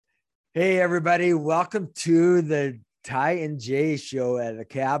Hey, everybody. Welcome to the Ty and Jay show at the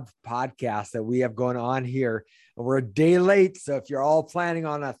Cab podcast that we have going on here. And we're a day late. So if you're all planning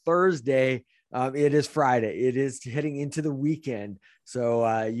on a Thursday, it is Friday. It is heading into the weekend.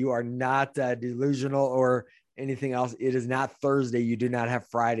 So you are not delusional or anything else. It is not Thursday. You do not have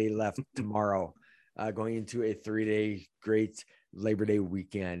Friday left tomorrow, going into a 3-day great Labor Day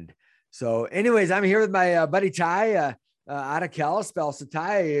weekend. So anyways, I'm here with my buddy Ty. Out of Kalispell. So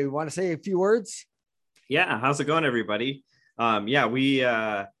Ty, you want to say a few words? Yeah, how's it going, everybody? We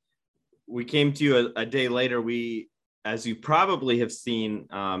came to you a day later. We, as you probably have seen,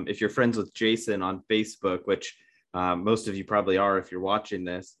 if you're friends with Jason on Facebook, which most of you probably are if you're watching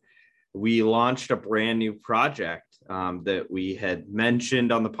this, we launched a brand new project that we had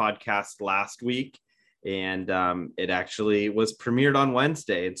mentioned on the podcast last week, and it actually was premiered on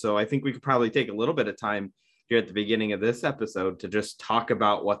Wednesday. And so I think we could probably take a little bit of time here at the beginning of this episode to just talk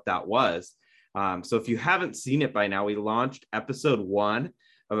about what that was. So if you haven't seen it by now, we launched episode 1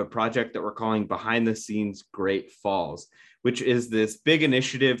 of a project that we're calling Behind the Scenes Great Falls, which is this big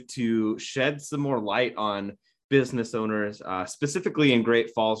initiative to shed some more light on business owners, specifically in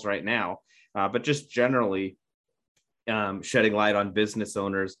Great Falls right now, but just generally shedding light on business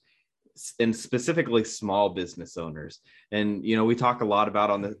owners and specifically small business owners. And, you know, we talk a lot about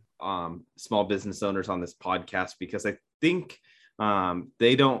on the small business owners on this podcast because I think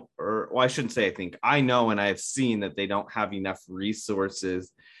they don't, or well, I shouldn't say I think, I know and I have seen that they don't have enough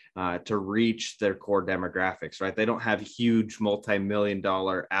resources to reach their core demographics, right? They don't have huge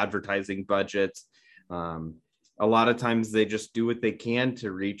multi-million-dollar advertising budgets. A lot of times they just do what they can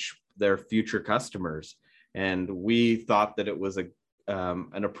to reach their future customers. And we thought that it was an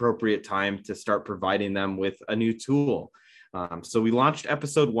appropriate time to start providing them with a new tool. So we launched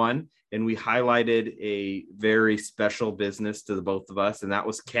episode 1 and we highlighted a very special business to the both of us, and that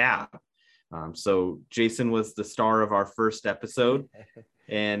was Cab. So Jason was the star of our first episode.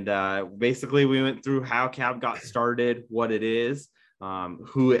 And basically we went through how Cab got started, what it is,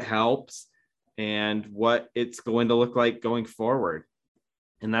 who it helps, and what it's going to look like going forward.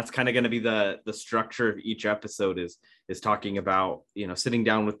 And that's kind of going to be the structure of each episode is talking about, you know, sitting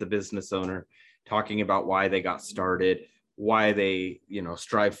down with the business owner, talking about why they got started, why they, you know,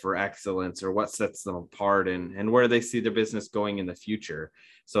 strive for excellence, or what sets them apart, and where they see their business going in the future.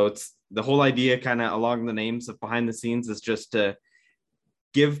 So it's the whole idea kind of along the names of Behind the Scenes is just to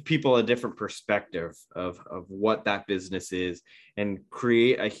give people a different perspective of what that business is and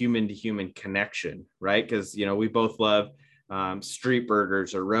create a human to human connection, right? Because, you know, we both love street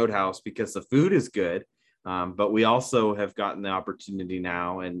burgers or Roadhouse because the food is good. But we also have gotten the opportunity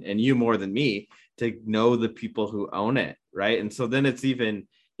now, and you more than me, to know the people who own it, right? And so then it's even,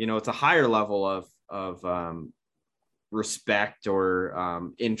 you know, it's a higher level of respect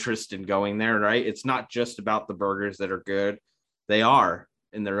or interest in going there, right? It's not just about the burgers that are good. They are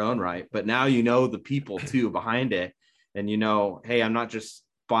in their own right, but now you know the people too behind it, and you know, hey, I'm not just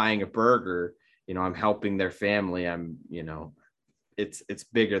buying a burger, you know, I'm helping their family. I'm, you know, it's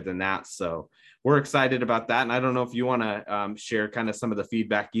bigger than that. So we're excited about that. And I don't know if you want to share kind of some of the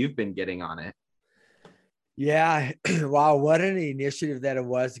feedback you've been getting on it. Yeah. Wow. What an initiative that it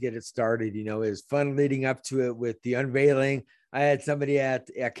was to get it started. You know, it was fun leading up to it with the unveiling. I had somebody at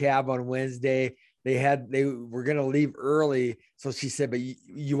Cab on Wednesday. They were going to leave early. So she said, but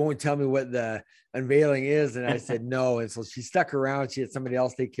you won't tell me what the unveiling is. And I said, no. And so she stuck around. She had somebody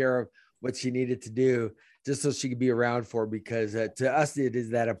else take care of what she needed to do just so she could be around for, because to us, it is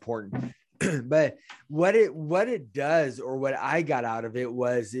that important. But what it does, or what I got out of it,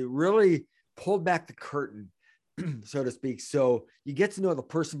 was it really pulled back the curtain, so to speak. So you get to know the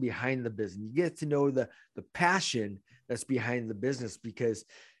person behind the business. You get to know the passion that's behind the business, because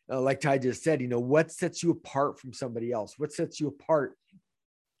like Ty just said, you know, what sets you apart from somebody else? What sets you apart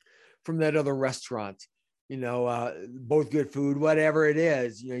from that other restaurant? You know, both good food, whatever it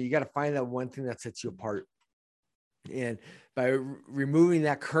is, you know, you got to find that one thing that sets you apart. And by removing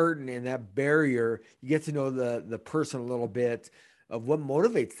that curtain and that barrier, you get to know the person a little bit of what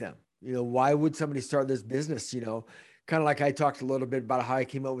motivates them. You know, why would somebody start this business? You know, kind of like I talked a little bit about how I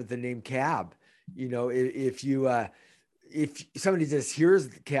came up with the name Cab. You know, if somebody just hears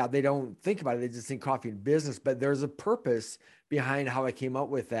the Cab, they don't think about it. They just think coffee and business, but there's a purpose behind how I came up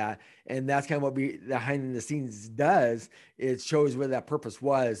with that. And that's kind of what Behind the Scenes does. It shows where that purpose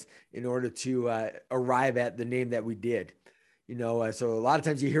was in order to arrive at the name that we did. You know, so a lot of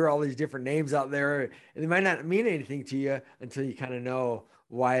times you hear all these different names out there, and they might not mean anything to you until you kind of know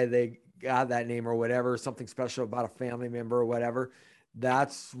why they got that name or whatever, something special about a family member or whatever.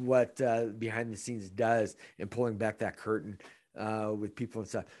 That's what Behind the Scenes does in pulling back that curtain. with people and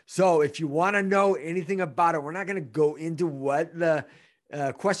stuff. So if you want to know anything about it, we're not going to go into what the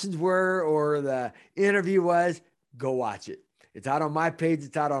questions were or the interview was. Go watch it. It's out on my page.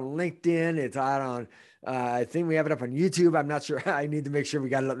 It's out on LinkedIn. It's out on, I think we have it up on YouTube. I'm not sure. I need to make sure we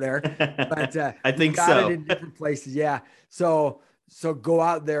got it up there, but I think got so. it in different places. Yeah. So go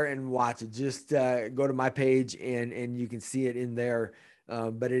out there and watch it. Just go to my page and you can see it in there.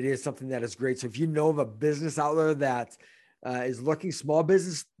 But it is something that is great. So if you know of a business out there that is looking, small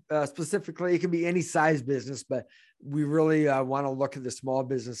business specifically, it can be any size business, but we really want to look at the small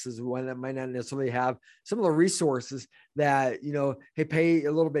businesses, one that might not necessarily have some of the resources that, you know, hey, pay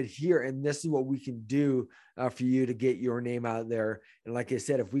a little bit here, and this is what we can do for you to get your name out there. And like I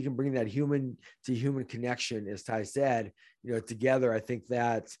said, if we can bring that human to human connection, as Ty said, you know, together, I think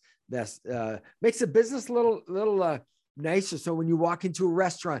that's makes a business a little nicer. So when you walk into a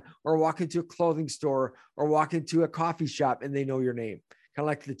restaurant or walk into a clothing store or walk into a coffee shop and they know your name, kind of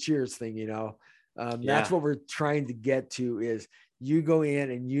like the Cheers thing, you know. That's what we're trying to get to, is you go in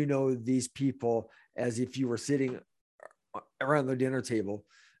and you know these people as if you were sitting around the dinner table,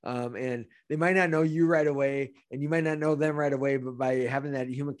 and they might not know you right away and you might not know them right away, but by having that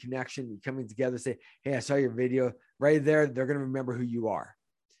human connection, coming together, say, hey, I saw your video right there, they're going to remember who you are.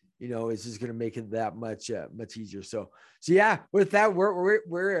 You know, it's just going to make it that much easier. So yeah, with that,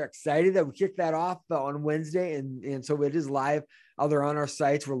 we're excited that we kicked that off on Wednesday. And so it is live out there on our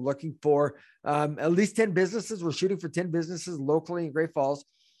sites. We're looking for at least 10 businesses. We're shooting for 10 businesses locally in Great Falls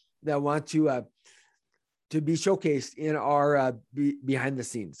that want to be showcased in our behind the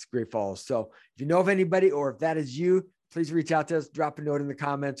scenes Great Falls. So if you know of anybody, or if that is you, please reach out to us, drop a note in the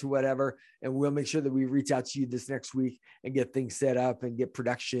comments or whatever, and we'll make sure that we reach out to you this next week and get things set up and get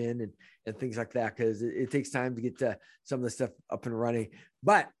production and things like that, because it takes time to get to some of the stuff up and running.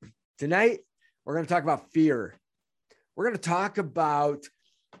 But tonight, we're going to talk about fear. We're going to talk about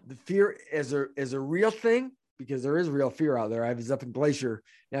the fear as a real thing, because there is real fear out there. I was up in Glacier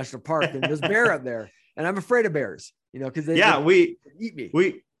National Park, and there's a bear up there, and I'm afraid of bears, you know, because they eat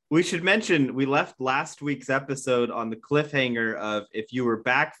me. We should mention, we left last week's episode on the cliffhanger of, if you were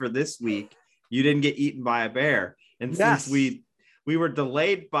back for this week, you didn't get eaten by a bear. And since we were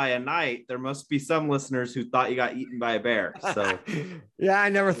delayed by a night, there must be some listeners who thought you got eaten by a bear. So yeah, I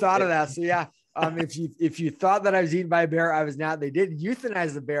never thought of that. So yeah, if you thought that I was eaten by a bear, I was not. They did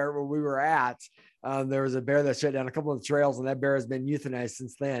euthanize the bear where we were at. There was a bear that shut down a couple of trails, and that bear has been euthanized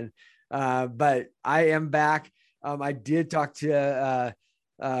since then. But I am back. I did talk to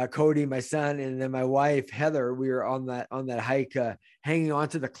Cody, my son, and then my wife, Heather. We were on that hike, hanging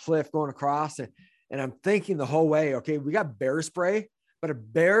onto the cliff, going across. And I'm thinking the whole way, okay, we got bear spray, but a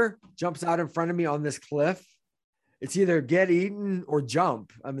bear jumps out in front of me on this cliff. It's either get eaten or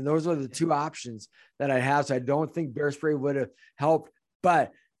jump. I mean, those are the two options that I have. So I don't think bear spray would have helped,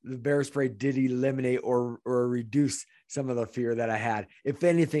 but the bear spray did eliminate or reduce some of the fear that I had. If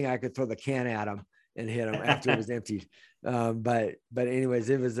anything, I could throw the can at him and hit him after it was emptied. But anyways,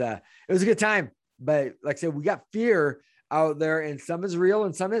 it was a good time. But like I said, we got fear out there, and some is real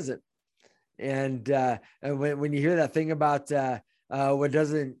and some isn't. And when you hear that thing about what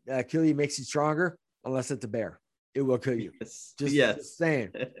doesn't kill you makes you stronger, unless it's a bear, it will kill you. Just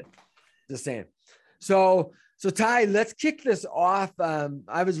saying. Just saying. So Ty, let's kick this off.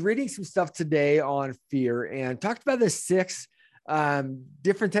 I was reading some stuff today on fear and talked about the 6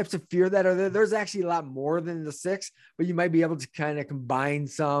 different types of fear that are there. There's actually a lot more than the 6, but you might be able to kind of combine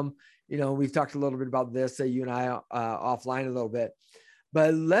some. You know, we've talked a little bit about this, you and I offline a little bit,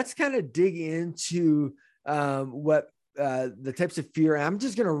 but let's kind of dig into what the types of fear. I'm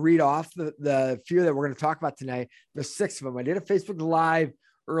just going to read off the fear that we're going to talk about tonight. There's 6 of them. I did a Facebook Live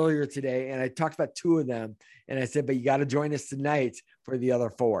earlier today, and I talked about 2 of them, and I said, but you got to join us tonight for the other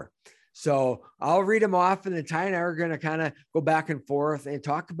 4. So I'll read them off, and then Ty and I are going to kind of go back and forth and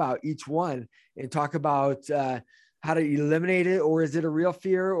talk about each one, and talk about how to eliminate it, or is it a real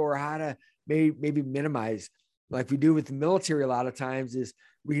fear, or how to maybe minimize, like we do with the military a lot of times. Is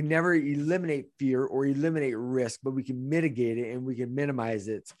we can never eliminate fear or eliminate risk, but we can mitigate it and we can minimize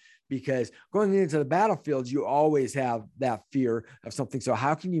it, because going into the battlefield, you always have that fear of something. So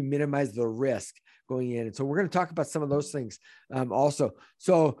how can you minimize the risk going in? And so we're going to talk about some of those things also.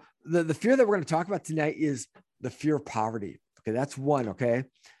 So the fear that we're going to talk about tonight is the fear of poverty. Okay. That's one. Okay.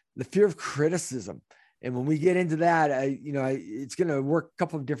 The fear of criticism. And when we get into that, it's going to work a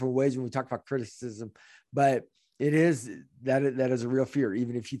couple of different ways when we talk about criticism, but it is that is a real fear,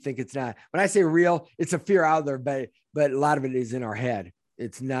 even if you think it's not. When I say real, it's a fear out there, but a lot of it is in our head.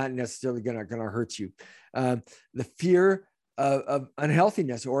 It's not necessarily going to hurt you. The fear of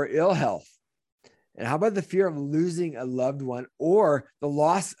unhealthiness or ill health. And how about the fear of losing a loved one or the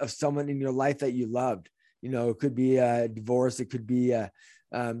loss of someone in your life that you loved? It could be a divorce. It could be a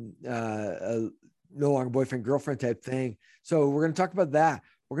no longer boyfriend, girlfriend type thing. So we're going to talk about that.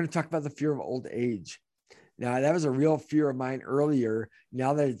 We're going to talk about the fear of old age. Now, that was a real fear of mine earlier.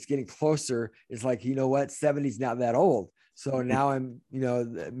 Now that it's getting closer, it's like, 70 is not that old. So now I'm,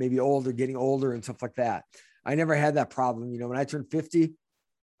 maybe older, getting older and stuff like that. I never had that problem. When I turned 50,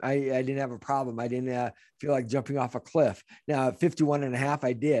 I didn't have a problem. I didn't feel like jumping off a cliff. Now at 51 and a half,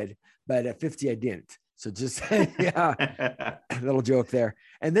 I did, but at 50, I didn't. So just, yeah, a little joke there.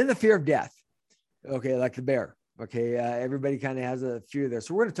 And then the fear of death. Okay. Like the bear. Okay. Everybody kind of has a fear there.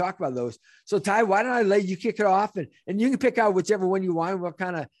 So we're going to talk about those. So Ty, why don't I let you kick it off and you can pick out whichever one you want. We'll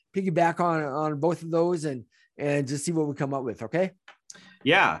kind of piggyback on both of those and just see what we come up with. Okay.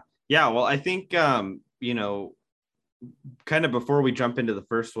 Yeah. Well, I think, kind of before we jump into the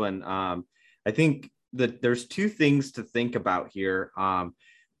first one, I think that there's two things to think about here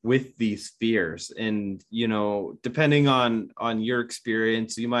with these fears. And, depending on your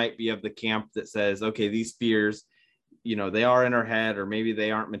experience, you might be of the camp that says, okay, these fears, they are in our head, or maybe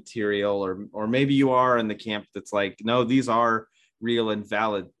they aren't material, or maybe you are in the camp that's like, no, these are real and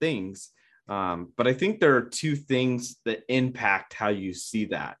valid things. But I think there are two things that impact how you see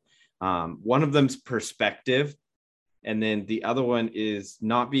that. One of them's perspective. And then the other one is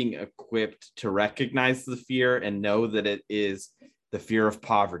not being equipped to recognize the fear and know that it is the fear of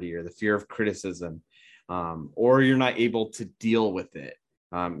poverty or the fear of criticism, or you're not able to deal with it.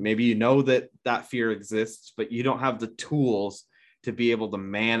 Maybe you know that fear exists, but you don't have the tools to be able to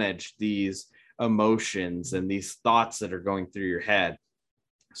manage these emotions and these thoughts that are going through your head.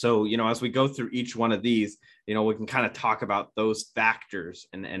 So, as we go through each one of these, we can kind of talk about those factors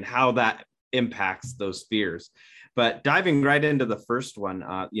and how that impacts those fears. But diving right into the first one,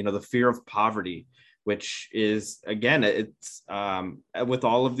 the fear of poverty, which is, again, it's with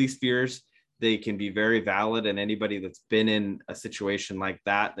all of these fears, they can be very valid. And anybody that's been in a situation like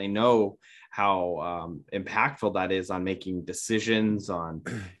that, they know how impactful that is on making decisions, on,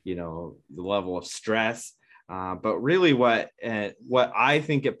 the level of stress. But really what I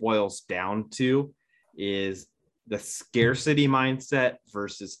think it boils down to is the scarcity mindset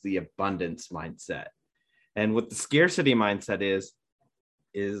versus the abundance mindset. And what the scarcity mindset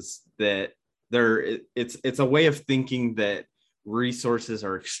is that it's a way of thinking that resources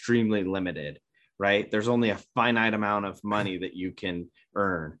are extremely limited, right? There's only a finite amount of money that you can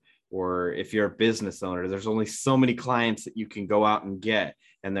earn. Or if you're a business owner, there's only so many clients that you can go out and get.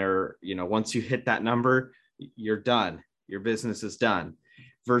 And once you hit that number, you're done. Your business is done.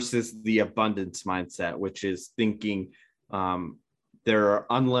 Versus the abundance mindset, which is thinking there are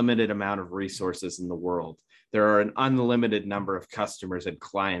unlimited amount of resources in the world. There are an unlimited number of customers and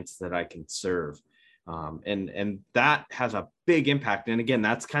clients that I can serve. And that has a big impact. And again,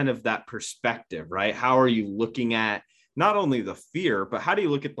 that's kind of that perspective, right? How are you looking at not only the fear, but how do you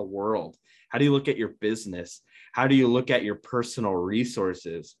look at the world? How do you look at your business? How do you look at your personal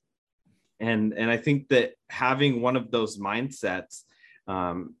resources? And I think that having one of those mindsets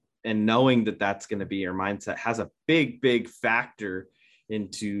and knowing that that's going to be your mindset has a big factor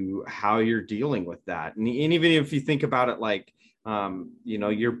into how you're dealing with that. And even if you think about it, like,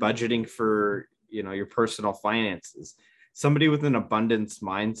 you're budgeting for, your personal finances, somebody with an abundance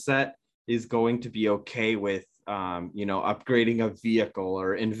mindset is going to be okay with, upgrading a vehicle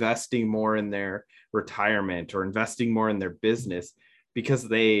or investing more in their retirement or investing more in their business because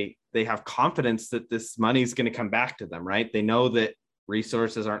they have confidence that this money is going to come back to them, right? They know that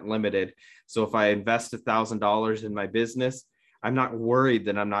resources aren't limited. So if I invest $1,000 in my business, I'm not worried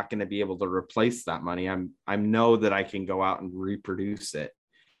that I'm not going to be able to replace that money. I know that I can go out and reproduce it.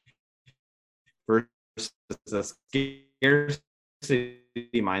 Versus a scarcity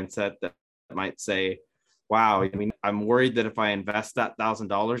mindset that might say, wow, I'm worried that if I invest that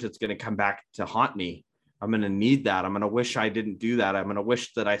 $1,000, it's going to come back to haunt me. I'm going to need that. I'm going to wish I didn't do that. I'm going to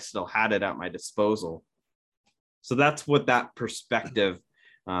wish that I still had it at my disposal. So that's what that perspective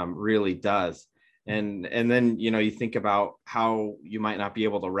really does. And then, you think about how you might not be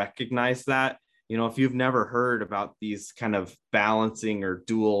able to recognize that, if you've never heard about these kind of balancing or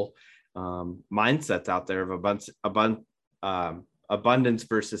dual mindsets out there of abundance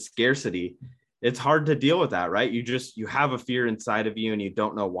versus scarcity, it's hard to deal with that, right? You have a fear inside of you and you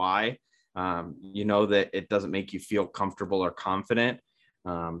don't know why. That it doesn't make you feel comfortable or confident.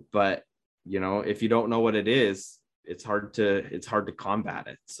 But if you don't know what it is, it's hard to combat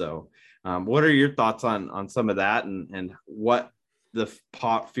it. So what are your thoughts on some of that and what the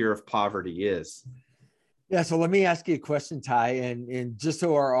fear of poverty is? Yeah, so let me ask you a question, Ty, and just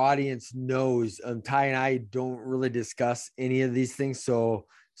so our audience knows, Ty and I don't really discuss any of these things. So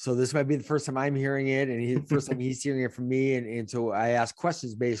this might be the first time I'm hearing it, and first time he's hearing it from me, and so I ask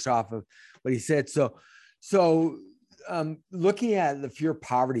questions based off of what he said. So looking at the fear of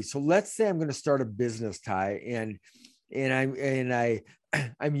poverty. So let's say I'm going to start a business, Ty,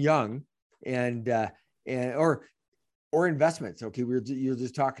 I'm young, and or investments. Okay, you're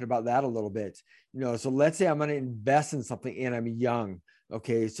just talking about that a little bit. So let's say I'm going to invest in something and I'm young.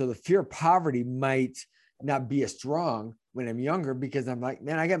 Okay, so the fear of poverty might not be as strong when I'm younger because I'm like,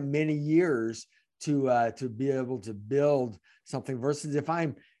 man, I got many years to be able to build something versus if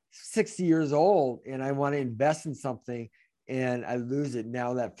I'm 60 years old and I want to invest in something and I lose it,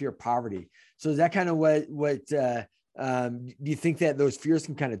 now that fear of poverty. So is that kind of do you think that those fears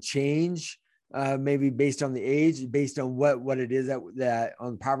can kind of change maybe based on the age, based on what it is that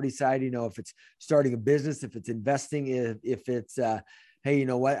on the poverty side, if it's starting a business, if it's investing, if it's, hey, you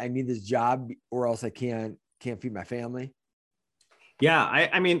know what, I need this job or else I can't feed my family. Yeah.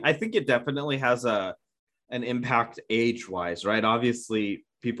 I mean, I think it definitely has an impact age wise, right? Obviously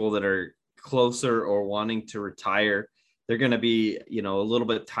people that are closer or wanting to retire, they're going to be, a little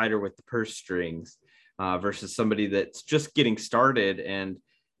bit tighter with the purse strings versus somebody that's just getting started. And,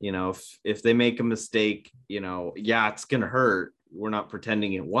 if they make a mistake, yeah, it's going to hurt. We're not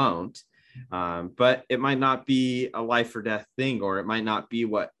pretending it won't. But it might not be a life or death thing, or it might not be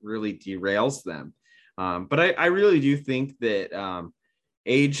what really derails them. But I really do think that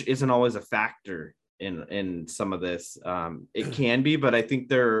age isn't always a factor in some of this. It can be, but I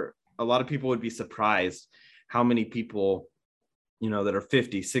think a lot of people would be surprised how many people, that are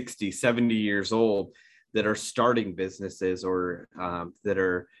 50, 60, 70 years old that are starting businesses or that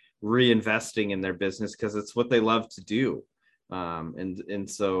are reinvesting in their business because it's what they love to do. And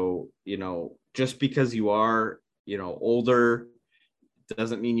so, just because you are, older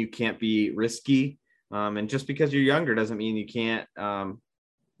doesn't mean you can't be risky. And just because you're younger doesn't mean you can't,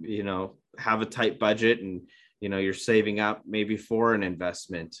 have a tight budget and, you're saving up maybe for an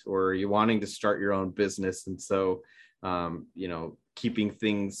investment or you're wanting to start your own business. And so, keeping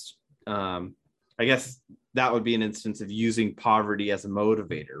things, I guess that would be an instance of using poverty as a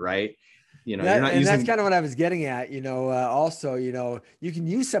motivator, right? You're not using. That's kind of what I was getting at. Also, you can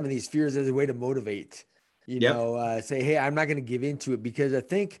use some of these fears as a way to motivate. Say, hey, I'm not going to give into it because I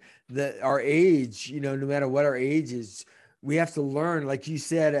think that our age, no matter what our age is, we have to learn. Like you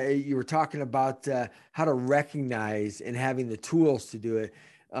said, you were talking about how to recognize and having the tools to do it.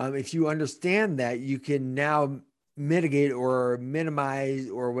 If you understand that, you can now mitigate or minimize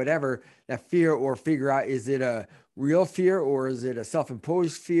or whatever that fear, or figure out, is it a real fear or is it a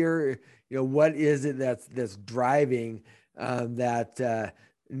self-imposed fear? What is it that's driving that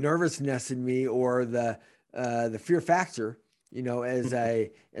nervousness in me, or the fear factor, as I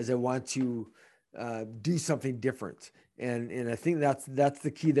want to do something different. And I think that's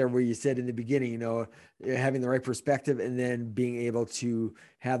the key there, where you said in the beginning, having the right perspective and then being able to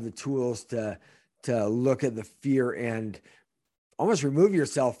have the tools to look at the fear and almost remove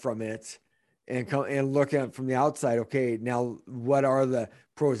yourself from it and come and look at it from the outside. Okay, now what are the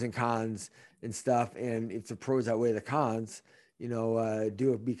pros and cons and stuff? And if the pros outweigh the cons, do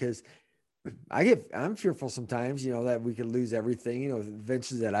it, because I'm fearful sometimes, that we could lose everything,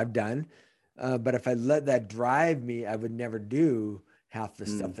 ventures that I've done. But if I let that drive me, I would never do half the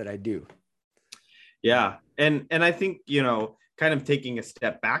stuff that I do. Yeah. And I think, kind of taking a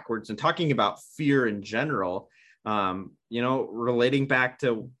step backwards and talking about fear in general, relating back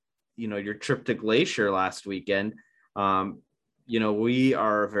to, your trip to Glacier last weekend, we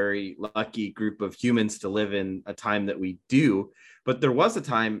are a very lucky group of humans to live in a time that we do. But there was a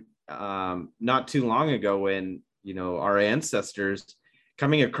time not too long ago when, our ancestors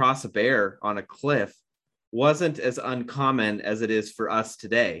coming across a bear on a cliff wasn't as uncommon as it is for us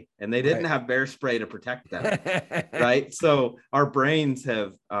today. And they didn't have bear spray to protect them. Right. So our brains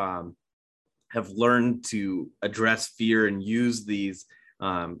have learned to address fear and use these,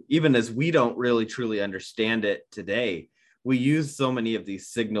 even as we don't really truly understand it today. We use so many of these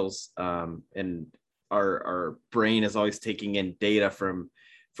signals, and our brain is always taking in data from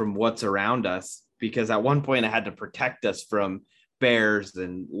what's around us, because at one point it had to protect us from bears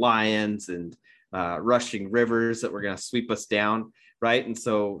and lions and rushing rivers that were going to sweep us down. Right. And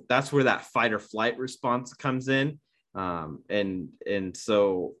so that's where that fight or flight response comes in. And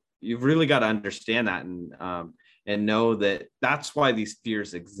so you've really got to understand that and know that that's why these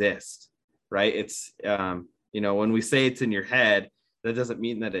fears exist. Right. It's, when we say it's in your head, that doesn't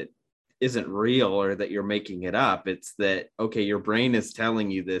mean that isn't real or that you're making it up. It's that, okay, your brain is telling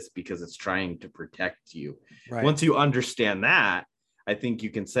you this because it's trying to protect you. Right. Once you understand that, I think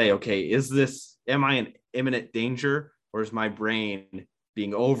you can say, okay, am I in imminent danger, or is my brain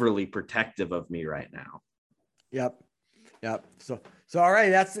being overly protective of me right now? Yep. So all right,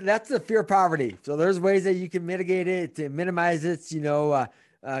 that's the fear of poverty. So there's ways that you can mitigate it, to minimize it,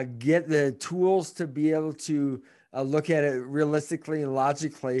 get the tools to be able to look at it realistically and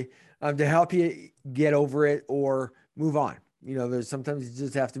logically, to help you get over it or move on. There's sometimes you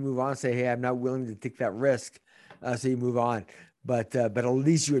just have to move on and say, hey, I'm not willing to take that risk. So you move on, but at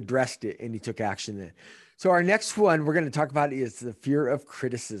least you addressed it and you took action then. So our next one we're going to talk about is the fear of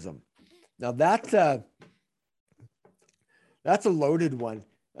criticism. Now that's a loaded one,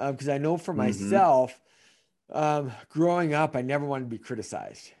 because I know for myself, growing up, I never wanted to be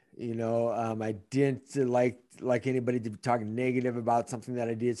criticized. I didn't like anybody to be talking negative about something that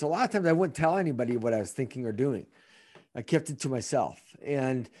I did. So a lot of times I wouldn't tell anybody what I was thinking or doing. I kept it to myself.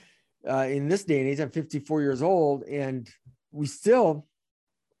 And in this day and age, I'm 54 years old, and we still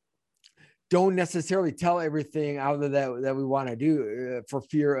don't necessarily tell everything out there that we want to do, for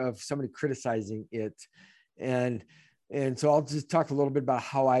fear of somebody criticizing it. And so I'll just talk a little bit about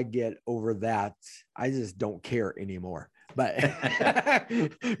how I get over that. I just don't care anymore. But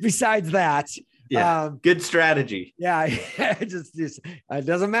besides that, good strategy. Yeah, it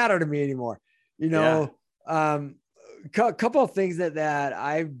doesn't matter to me anymore. Couple of things that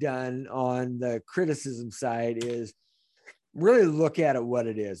I've done on the criticism side is really look at it what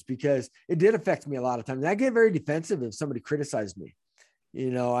it is, because it did affect me a lot of times. I get very defensive if somebody criticized me.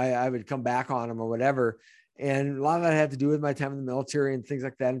 I would come back on them or whatever. And a lot of that had to do with my time in the military and things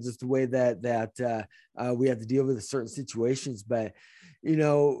like that, and just the way that we have to deal with certain situations. But,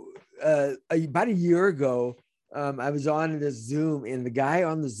 about a year ago, I was on this Zoom, and the guy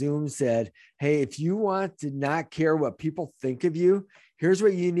on the Zoom said, hey, if you want to not care what people think of you, here's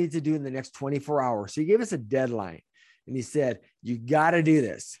what you need to do in the next 24 hours. So he gave us a deadline, and he said, you got to do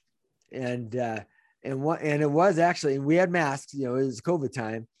this. And it was actually, and we had masks, it was COVID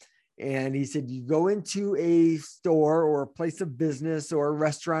time. And he said, you go into a store or a place of business or a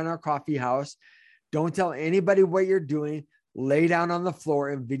restaurant or coffee house. Don't tell anybody what you're doing. Lay down on the floor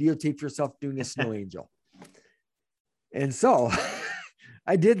and videotape yourself doing a snow angel. And so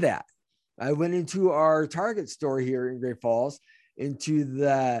I did that. I went into our Target store here in Great Falls, into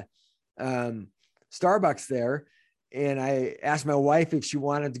the Starbucks there. And I asked my wife if she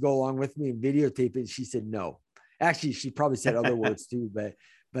wanted to go along with me and videotape it. She said no. Actually, she probably said other words too, but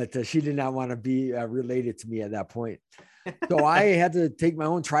she did not want to be related to me at that point. So I had to take my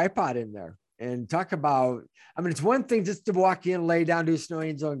own tripod in there and talk about, it's one thing just to walk in, lay down, do a snow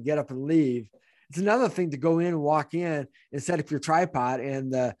angel and get up and leave. It's another thing to go in, walk in and set up your tripod.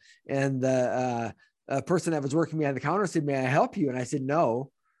 And the person that was working me on the counter said, may I help you? And I said,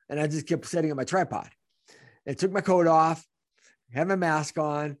 no. And I just kept setting up my tripod and took my coat off, had my mask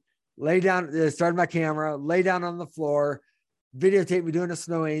on, lay down, started my camera, lay down on the floor, videotape me doing a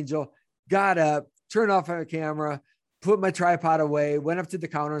snow angel, got up, turned off my camera, put my tripod away, went up to the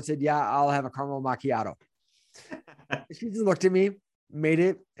counter and said, yeah, I'll have a caramel macchiato. She just looked at me, made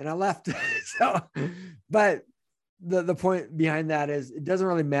it, and I left. But the point behind that is it doesn't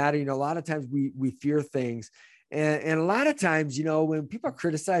really matter. A lot of times we fear things. And a lot of times, when people are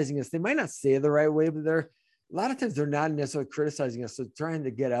criticizing us, they might not say it the right way, but a lot of times they're not necessarily criticizing us. So trying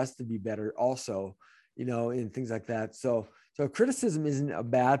to get us to be better also, and things like that. So criticism isn't a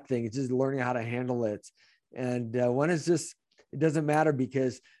bad thing. It's just learning how to handle it. And one is just, it doesn't matter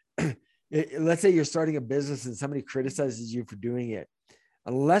because let's say you're starting a business and somebody criticizes you for doing it.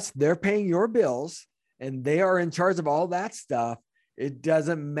 Unless they're paying your bills and they are in charge of all that stuff, it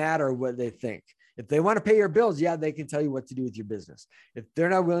doesn't matter what they think. If they want to pay your bills, yeah, they can tell you what to do with your business. If they're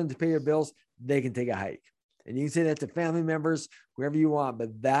not willing to pay your bills, they can take a hike. And you can say that to family members, whoever you want,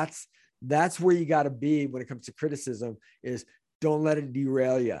 but that's where you got to be when it comes to criticism, is don't let it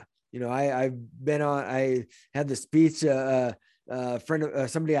derail you. I had the speech, a friend of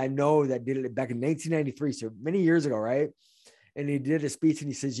somebody I know that did it back in 1993. So many years ago. Right. And he did a speech and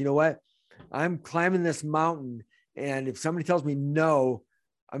he says, you know what, I'm climbing this mountain. And if somebody tells me no,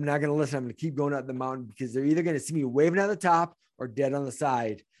 I'm not going to listen. I'm going to keep going up the mountain because they're either going to see me waving at the top or dead on the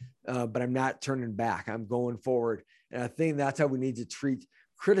side. But I'm not turning back. I'm going forward. And I think that's how we need to treat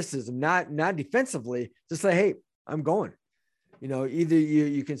criticism, not defensively, just say, hey, I'm going. Either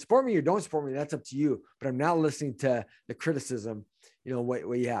you can support me or don't support me. That's up to you. But I'm not listening to the criticism,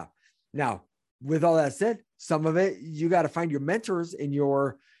 what you have. Now, with all that said, some of it, you got to find your mentors and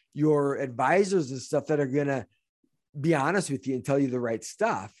your advisors and stuff that are going to be honest with you and tell you the right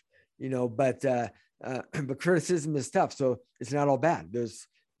stuff. but criticism is tough. So it's not all bad.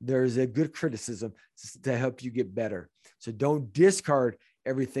 There's a good criticism to help you get better. So don't discard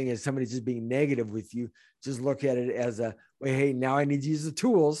everything as somebody just being negative with you. Just look at it as a way, hey, now I need to use the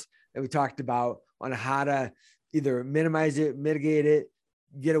tools that we talked about on how to either minimize it, mitigate it,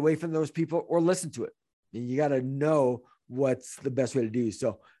 get away from those people, or listen to it. And you got to know what's the best way to do.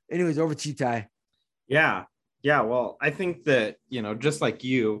 So anyways, over to you, Ty. Yeah. Well, I think that, just like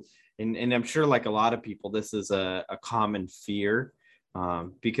you, and I'm sure like a lot of people, this is a common fear,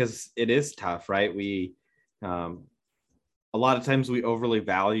 because it is tough, right? A lot of times we overly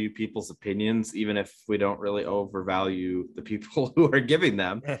value people's opinions, even if we don't really overvalue the people who are giving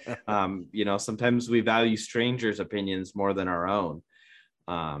them. Sometimes we value strangers' opinions more than our own.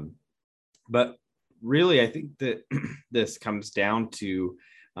 But really, I think that this comes down to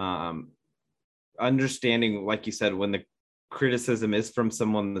understanding, like you said, when the criticism is from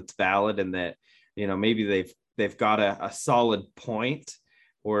someone that's valid, and that, maybe they've got a solid point,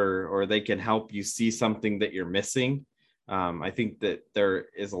 or they can help you see something that you're missing. I think that there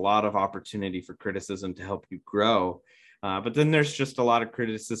is a lot of opportunity for criticism to help you grow. But then there's just a lot of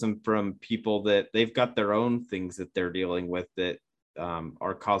criticism from people that they've got their own things that they're dealing with that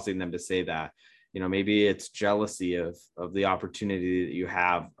are causing them to say that. Maybe it's jealousy of the opportunity that you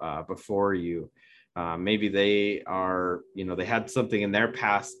have before you. Maybe they are, they had something in their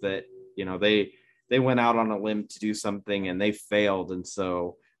past that, they went out on a limb to do something and they failed. And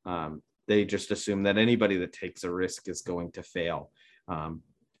so they just assume that anybody that takes a risk is going to fail. And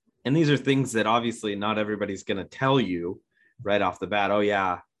these are things that obviously not everybody's going to tell you right off the bat. Oh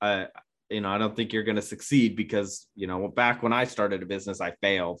yeah, I don't think you're going to succeed because, back when I started a business, I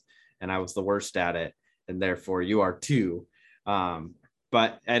failed and I was the worst at it. And therefore you are too. And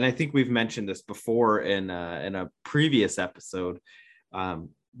I think we've mentioned this before in a previous episode.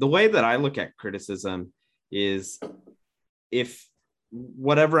 The way that I look at criticism is, if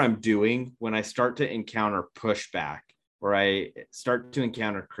whatever I'm doing, when I start to encounter pushback or I start to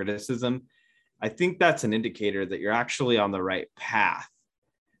encounter criticism, I think that's an indicator that you're actually on the right path.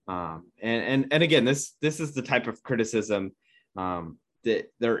 And again, this is the type of criticism that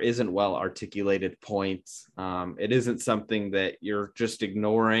there isn't well articulated points. It isn't something that you're just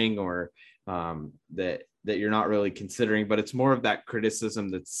ignoring, or that you're not really considering, but it's more of that criticism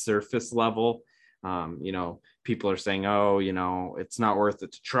that's surface level. People are saying, oh, it's not worth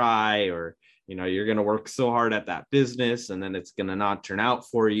it to try, or, you're going to work so hard at that business and then it's going to not turn out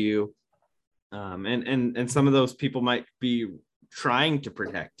for you. And some of those people might be trying to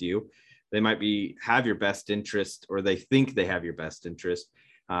protect you. They might have your best interest, or they think they have your best interest.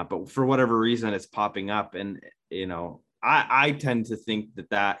 But for whatever reason, it's popping up. And, I tend to think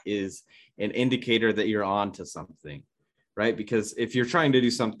that is an indicator that you're on to something, right? Because if you're trying to do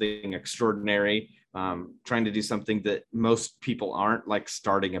something extraordinary, trying to do something that most people aren't, like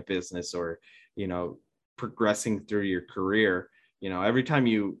starting a business or, progressing through your career, every time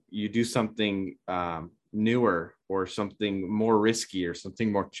you do something newer or something more risky or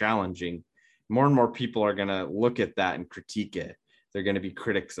something more challenging, more and more people are going to look at that and critique it. They're going to be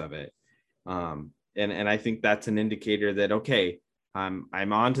critics of it. And I think that's an indicator that, okay, I'm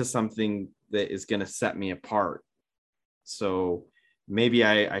on to something that is going to set me apart. So maybe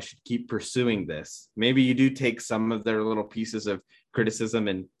I should keep pursuing this. Maybe you do take some of their little pieces of criticism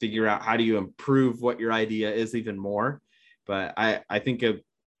and figure out how do you improve what your idea is even more. But I think a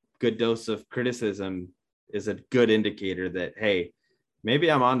good dose of criticism is a good indicator that, hey, maybe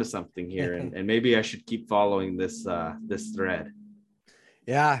I'm onto something here, and maybe I should keep following this thread.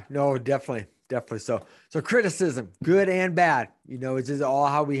 Yeah, no, definitely. So criticism, good and bad, it's just all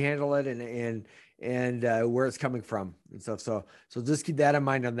how we handle it and where it's coming from and stuff. So just keep that in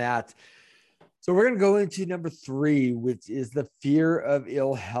mind on that. So we're going to go into number 3, which is the fear of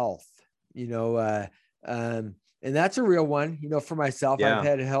ill health, and that's a real one, for myself. Yeah. I've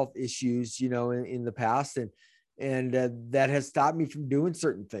had health issues, in the past, and that has stopped me from doing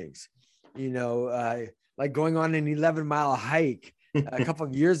certain things, like going on an 11-mile hike a couple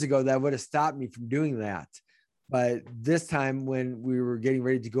of years ago. That would have stopped me from doing that. But this time when we were getting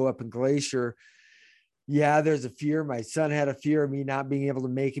ready to go up in Glacier, yeah, there's a fear. My son had a fear of me not being able to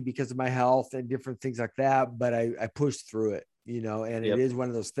make it because of my health and different things like that. But I pushed through it, and Yep. It is one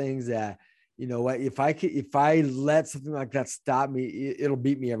of those things that, what, if I let something like that stop me, it'll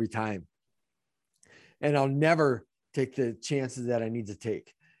beat me every time. And I'll never take the chances that I need to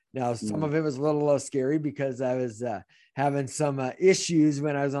take. Now, some of it was a little scary because I was having some issues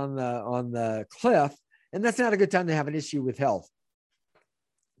when I was on the cliff, and that's not a good time to have an issue with health.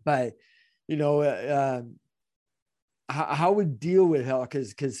 But, I how we deal with health,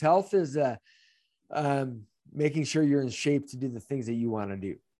 because health is making sure you're in shape to do the things that you want to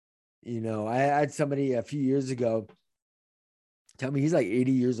do. I had somebody a few years ago tell me he's like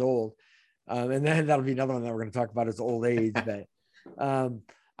 80 years old. And then that'll be another one that we're going to talk about is old age. But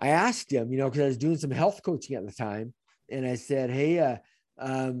I asked him, because I was doing some health coaching at the time. And I said, hey,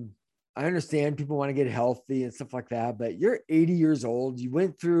 I understand people want to get healthy and stuff like that, but you're 80 years old. You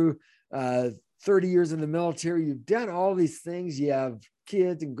went through 30 years in the military. You've done all these things. You have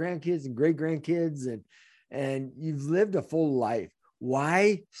kids and grandkids and great grandkids, and you've lived a full life.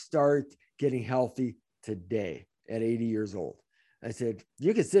 Why start getting healthy today at 80 years old? I said,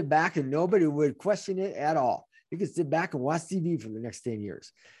 you could sit back and nobody would question it at all. You could sit back and watch TV for the next 10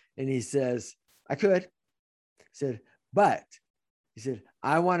 years. And he says, I could. He said, but he said,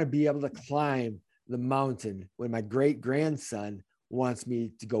 I want to be able to climb the mountain when my great grandson wants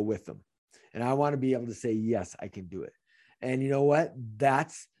me to go with them. And I want to be able to say, yes, I can do it. And you know what?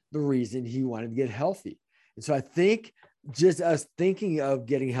 That's the reason he wanted to get healthy. And so I think just us thinking of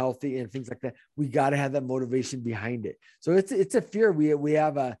getting healthy and things like that, we got to have that motivation behind it. So it's a fear. We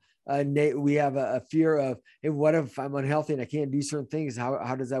have a fear of, hey, what if I'm unhealthy and I can't do certain things?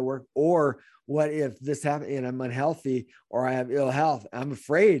 How does that work? Or what if this happens and I'm unhealthy or I have ill health? I'm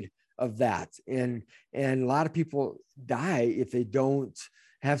afraid of that. And a lot of people die if they don't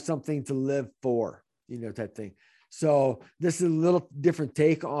have something to live for, type thing. So this is a little different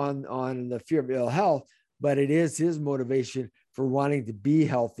take on the fear of ill health, but it is his motivation for wanting to be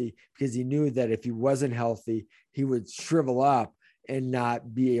healthy, because he knew that if he wasn't healthy, he would shrivel up and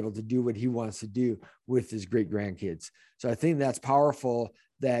not be able to do what he wants to do with his great grandkids. So I think that's powerful,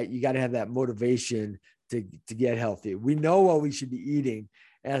 that you got to have that motivation to get healthy. We know what we should be eating.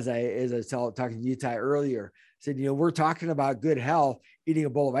 As I was talking to you, Ty, earlier, said, we're talking about good health, eating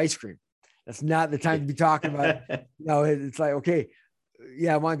a bowl of ice cream. That's not the time to be talking about, it's like, okay,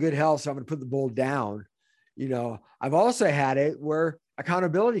 yeah, I want good health, so I'm going to put the bowl down. I've also had it where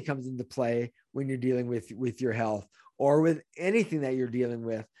accountability comes into play when you're dealing with your health or with anything that you're dealing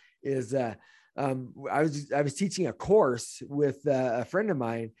with. Is I was teaching a course with a friend of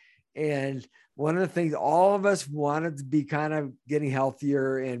mine, and one of the things all of us wanted to be kind of getting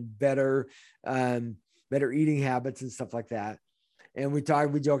healthier and better eating habits and stuff like that. And we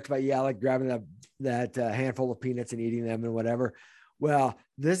joked about, like grabbing that handful of peanuts and eating them and whatever. Well,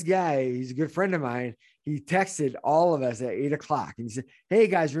 this guy, he's a good friend of mine. He texted all of us at 8:00 and he said, hey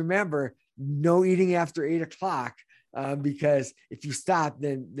guys, remember, no eating after 8:00. Because if you stop,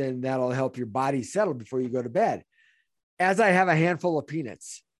 then that'll help your body settle before you go to bed. As I have a handful of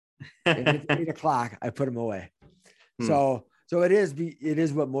peanuts, and it's 8:00, I put them away. So it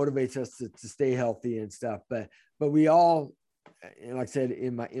is what motivates us to stay healthy and stuff. But we all, like I said,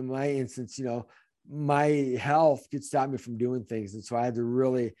 in my instance, my health could stop me from doing things. And so I had to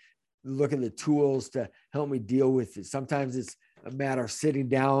really look at the tools to help me deal with it. Sometimes it's a matter of sitting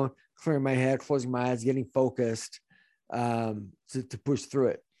down, clearing my head, closing my eyes, getting focused, to push through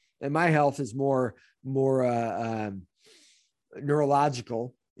it. And my health is more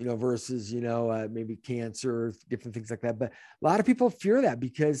neurological, versus, maybe cancer, different things like that. But a lot of people fear that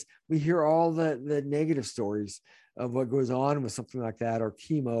because we hear all the negative stories of what goes on with something like that, or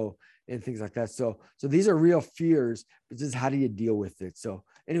chemo and things like that. So these are real fears, but just how do you deal with it? So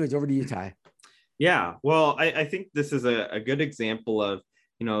anyways, over to you, Ty. Yeah, well, I think this is a good example of,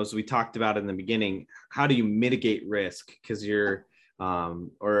 as we talked about in the beginning, how do you mitigate risk? Because you're,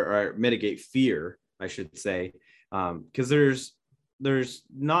 or mitigate fear, I should say, because there's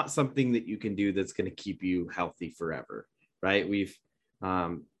not something that you can do that's going to keep you healthy forever, right?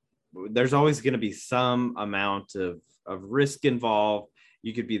 There's always going to be some amount of risk involved.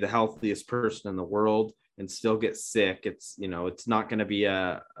 You could be the healthiest person in the world and still get sick. It's not going to be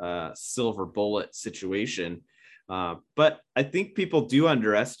a silver bullet situation. But I think people do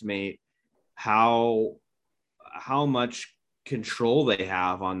underestimate how much control they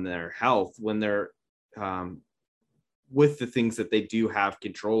have on their health when they're with the things that they do have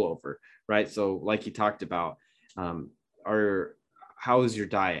control over, right? So like you talked about, how is your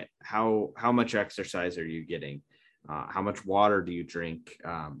diet? How much exercise are you getting? How much water do you drink?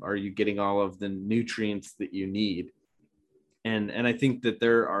 Are you getting all of the nutrients that you need? And I think that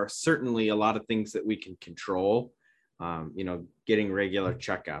there are certainly a lot of things that we can control, getting regular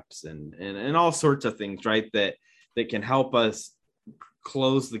checkups and all sorts of things, right? That can help us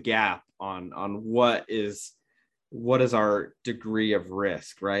close the gap on what is our degree of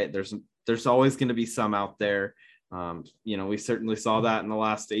risk, right? There's always going to be some out there. We certainly saw that in the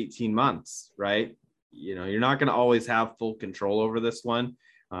last 18 months, right? You're not going to always have full control over this one.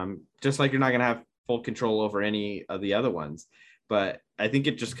 Just like you're not going to have full control over any of the other ones. But I think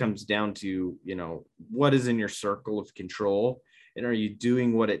it just comes down to, you know, what is in your circle of control, and are you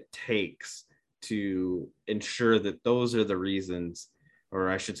doing what it takes to ensure that those are the reasons, or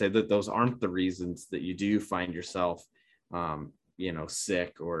I should say that those aren't the reasons that you do find yourself, you know,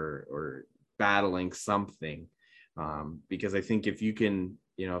 sick or battling something. Because I think if you can,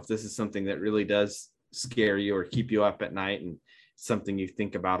 you know, if this is something that really does scare you or keep you up at night and something you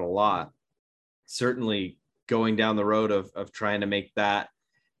think about a lot, certainly going down the road of trying to make that,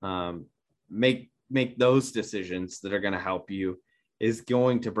 make those decisions that are going to help you is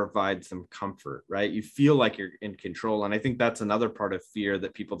going to provide some comfort, right? You feel like you're in control. And I think that's another part of fear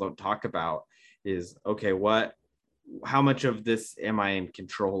that people don't talk about is, okay, how much of this am I in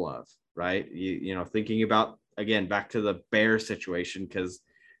control of, right? You know, thinking about, again, back to the bear situation, because,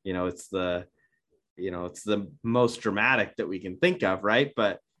 you know, it's the most dramatic that we can think of, right?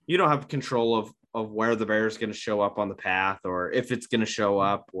 But you don't have control of where the bear is going to show up on the path, or if it's going to show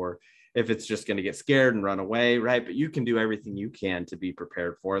up, or if it's just going to get scared and run away, right? But you can do everything you can to be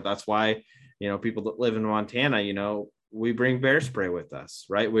prepared for it. That's why, you know, people that live in Montana, you know, we bring bear spray with us,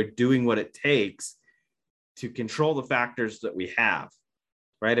 right? We're doing what it takes to control the factors that we have,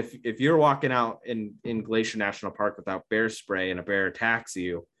 right? If you're walking out in Glacier National Park without bear spray and a bear attacks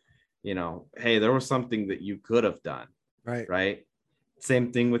you, you know, hey, there was something that you could have done, right?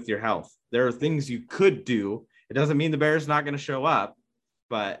 Same thing with your health. There are things you could do. It doesn't mean the bear's not going to show up,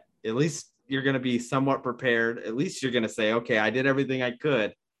 but at least you're going to be somewhat prepared. At least you're going to say, okay, I did everything I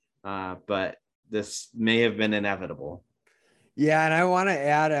could, but this may have been inevitable. Yeah. And I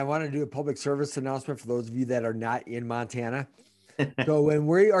want to do a public service announcement for those of you that are not in Montana. So when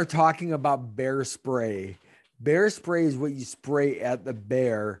we are talking about bear spray is what you spray at the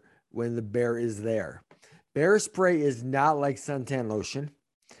bear when the bear is there. Bear spray is not like suntan lotion.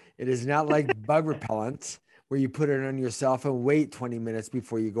 It is not like bug repellent where you put it on yourself and wait 20 minutes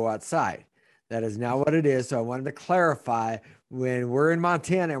before you go outside. That is not what it is. So I wanted to clarify, when we're in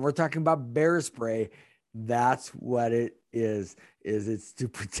Montana and we're talking about bear spray, that's what it is it's to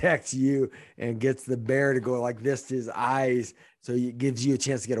protect you and gets the bear to go like this to his eyes. So it gives you a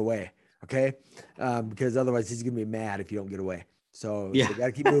chance to get away. Okay. Because otherwise he's going to be mad if you don't get away. So you got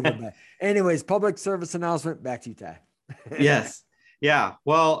to keep moving. But anyways, public service announcement, back to you, Ty. Yes. Yeah.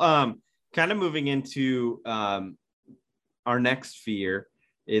 Well, kind of moving into our next fear,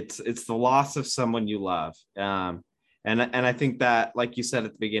 it's the loss of someone you love. And I think that, like you said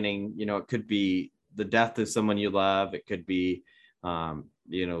at the beginning, you know, it could be the death of someone you love. It could be,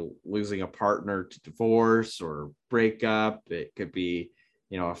 you know, losing a partner to divorce or breakup. It could be,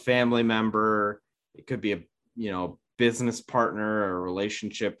 you know, a family member. It could be a, you know, business partner or a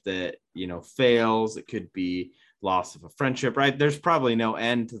relationship that, you know, fails. It could be loss of a friendship, right? There's probably no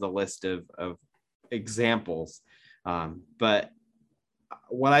end to the list of examples. But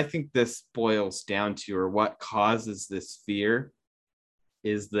what I think this boils down to, or what causes this fear,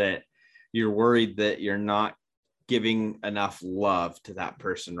 is that you're worried that you're not giving enough love to that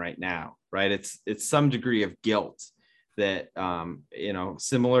person right now, right? It's some degree of guilt that, you know,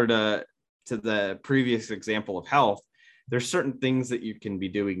 similar to the previous example of health, there's certain things that you can be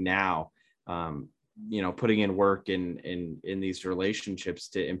doing now, you know, putting in work in these relationships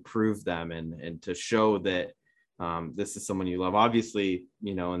to improve them and to show that this is someone you love. Obviously,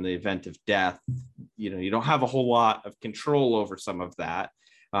 you know, in the event of death, you know, you don't have a whole lot of control over some of that.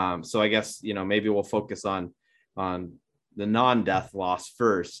 So I guess, you know, maybe we'll focus on the non-death loss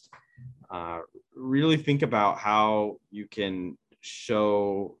first. Really think about how you can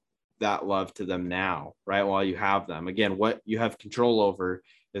show that love to them now, right? While you have them. Again, what you have control over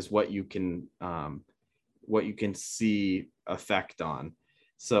is what you can see effect on.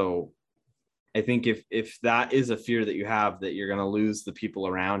 So I think if that is a fear that you have, that you're going to lose the people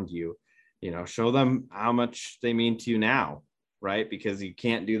around you, you know, show them how much they mean to you now, right? Because you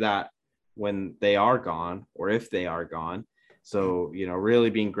can't do that when they are gone, or if they are gone. So, you know,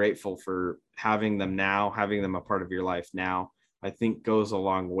 really being grateful for having them now, having them a part of your life now, I think goes a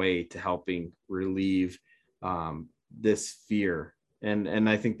long way to helping relieve this fear. And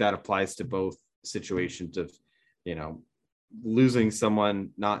I think that applies to both situations of, you know, losing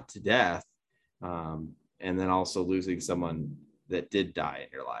someone not to death, and then also losing someone that did die in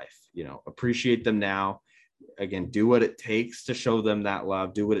your life. You know, appreciate them now. Again, do what it takes to show them that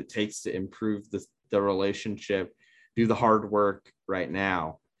love. Do what it takes to improve the relationship. Do the hard work right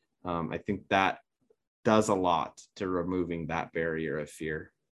now. I think that does a lot to removing that barrier of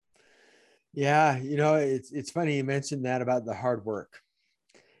fear. Yeah, you know, it's funny you mentioned that about the hard work.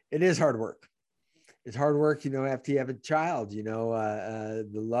 It is hard work. it's hard work, after you have a child, the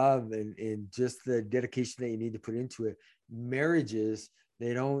love and just the dedication that you need to put into it. Marriages,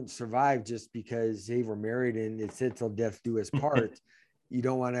 they don't survive just because, hey, we're married and it said till death do us part. You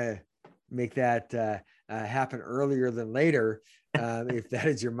don't want to make that happen earlier than later, if that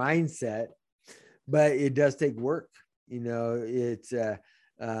is your mindset. But it does take work. It's a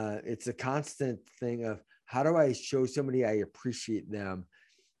constant thing of, how do I show somebody I appreciate them?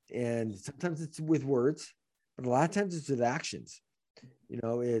 And sometimes it's with words, but a lot of times it's with actions.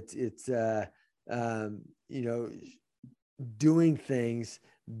 It's doing things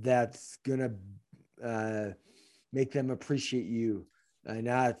that's gonna make them appreciate you,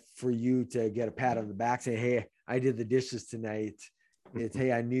 not for you to get a pat on the back, say, hey, I did the dishes tonight. It's,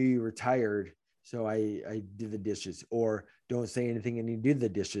 hey, I knew you were tired, so I did the dishes. Or don't say anything and you do the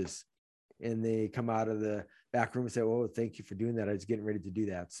dishes, and they come out of the back room and say, oh, thank you for doing that. I was getting ready to do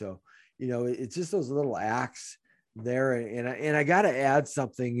that. So, it's just those little acts there. And I got to add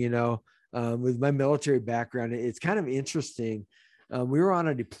something, with my military background, it's kind of interesting. We were on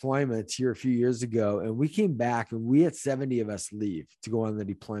a deployment here a few years ago, and we came back and we had 70 of us leave to go on the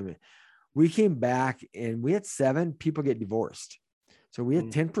deployment. We came back and we had 7 people get divorced. So we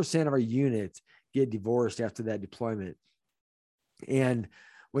had 10% of our units get divorced after that deployment. And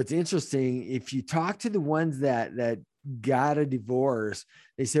what's interesting, if you talk to the ones that got a divorce,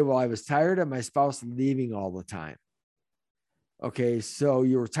 they say, well, I was tired of my spouse leaving all the time. Okay, so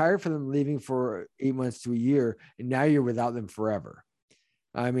you were tired for them leaving for 8 months to a year, and now you're without them forever.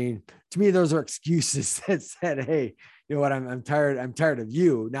 I mean, to me, those are excuses that said, hey, you know what, I'm tired. I'm tired of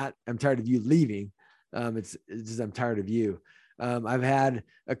you, not I'm tired of you leaving. It's just I'm tired of you. I've had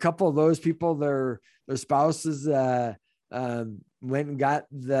a couple of those people, their spouses went and got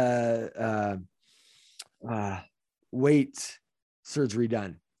the weight surgery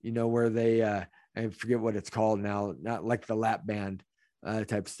done, where they, I forget what it's called now, not like the lap band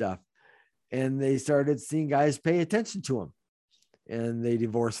type stuff. And they started seeing guys pay attention to them, and they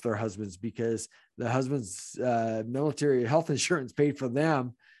divorced their husbands because the husband's military health insurance paid for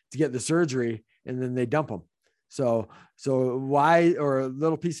them to get the surgery, and then they dump them. So why, or a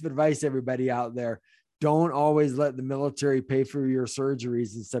little piece of advice, everybody out there, don't always let the military pay for your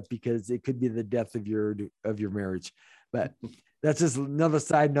surgeries and stuff, because it could be the death of your marriage. But that's just another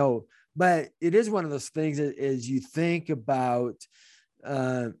side note. But it is one of those things, as you think about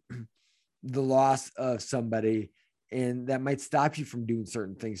the loss of somebody, and that might stop you from doing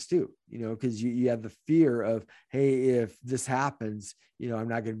certain things too, because you have the fear of, hey, if this happens, I'm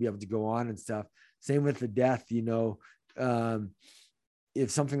not going to be able to go on and stuff. Same with the death, if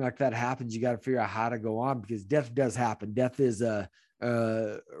something like that happens, you got to figure out how to go on, because death does happen. Death is a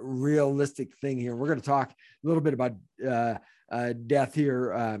realistic thing here. We're going to talk a little bit about death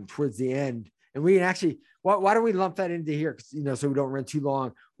here towards the end. And we can actually, why don't we lump that into here? So we don't run too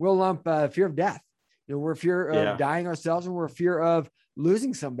long. We'll lump fear of death. We're fear of dying ourselves, and we're fear of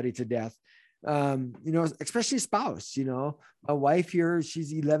losing somebody to death. Especially a spouse. A wife here,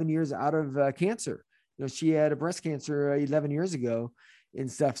 she's 11 years out of cancer. She had a breast cancer 11 years ago and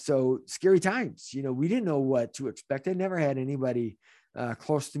stuff. So scary times. We didn't know what to expect. I never had anybody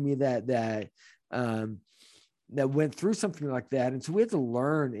close to me that went through something like that. And so we had to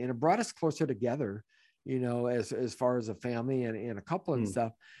learn, and it brought us closer together, as far as a family and a couple and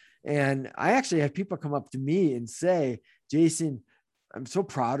stuff. And I actually had people come up to me and say, Jason, I'm so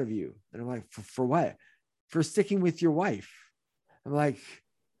proud of you. And I'm like, for what? For sticking with your wife. I'm like,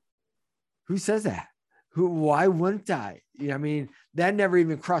 who says that? Why wouldn't I? That never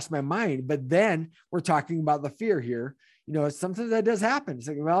even crossed my mind. But then we're talking about the fear here. It's something that does happen. It's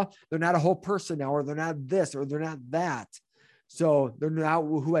like, well, they're not a whole person now, or they're not this, or they're not that. So they're not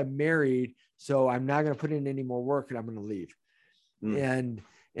who I married. So I'm not going to put in any more work, and I'm going to leave.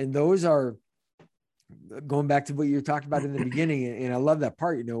 And those are going back to what you talked about in the beginning. And I love that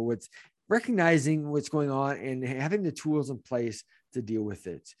part, what's recognizing what's going on and having the tools in place to deal with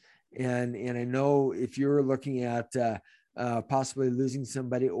it. And I know if you're looking at possibly losing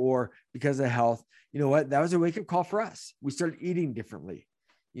somebody, or because of health, that was a wake-up call for us. We started eating differently,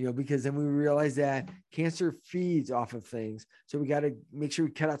 because then we realized that cancer feeds off of things. So we got to make sure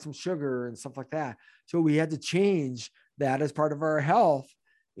we cut out some sugar and stuff like that. So we had to change that as part of our health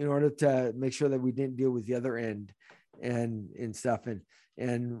in order to make sure that we didn't deal with the other end and stuff.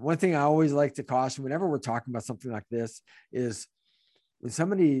 And one thing I always like to caution whenever we're talking about something like this is, when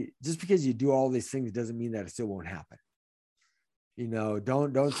somebody, just because you do all these things doesn't mean that it still won't happen.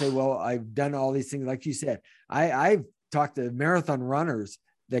 Don't say, well, I've done all these things. Like you said, I've talked to marathon runners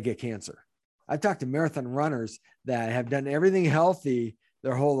that get cancer. I've talked to marathon runners that have done everything healthy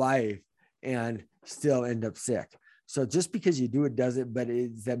their whole life, and still end up sick. So just because you do it doesn't, but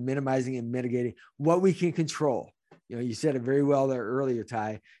it's that minimizing and mitigating what we can control. You know, you said it very well there earlier,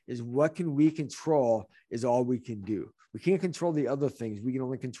 Ty, is what can we control is all we can do. We can't control the other things. We can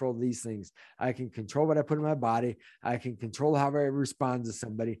only control these things. I can control what I put in my body. I can control how I respond to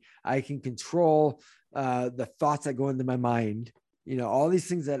somebody. I can control the thoughts that go into my mind. You know, all these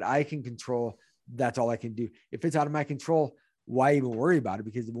things that I can control, that's all I can do. If it's out of my control, why even worry about it?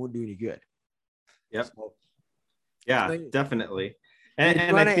 Because it won't do any good. Yep. So, yeah, definitely. And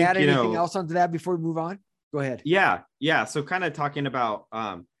you want to add anything else onto that before we move on? Go ahead. Yeah. So kind of talking about,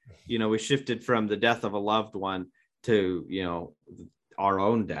 we shifted from the death of a loved one to, our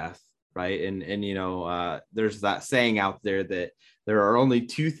own death. Right. And there's that saying out there that there are only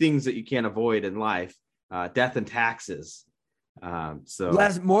two things that you can't avoid in life, death and taxes. We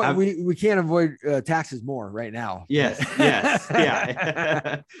can't avoid taxes more right now. Yes.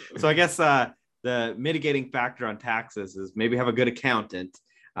 Yeah. So I guess the mitigating factor on taxes is maybe have a good accountant.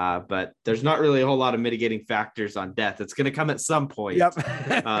 But there's not really a whole lot of mitigating factors on death. It's going to come at some point. Yep.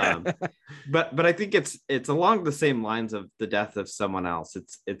 But I think it's along the same lines of the death of someone else.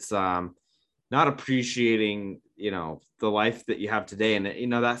 It's not appreciating, the life that you have today.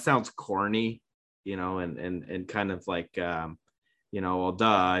 And, that sounds corny, and kind of like, well, duh,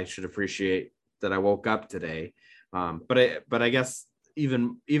 I should appreciate that I woke up today. But I guess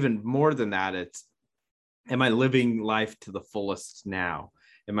even more than that, it's, am I living life to the fullest now?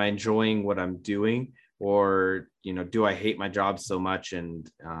 Am I enjoying what I'm doing, or, do I hate my job so much?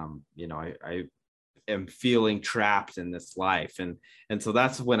 And, I am feeling trapped in this life. And so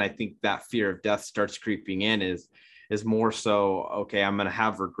that's when I think that fear of death starts creeping in is more so, okay, I'm going to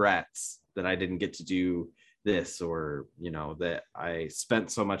have regrets that I didn't get to do this, or, that I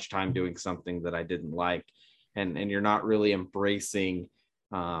spent so much time doing something that I didn't like. And you're not really embracing,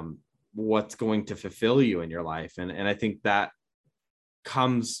 what's going to fulfill you in your life. And I think that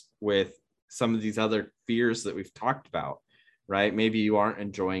comes with some of these other fears that we've talked about, right? Maybe you aren't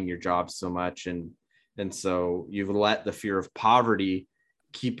enjoying your job so much. And so you've let the fear of poverty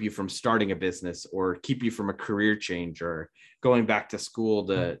keep you from starting a business, or keep you from a career change, or going back to school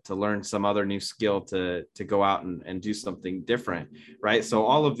to learn some other new skill to go out and do something different. Right. So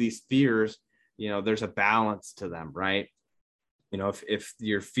all of these fears, there's a balance to them, right? If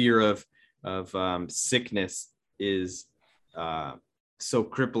your fear of sickness is so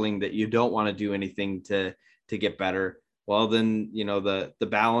crippling that you don't want to do anything to get better, well, then, the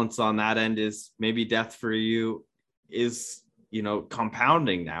balance on that end is maybe death for you is,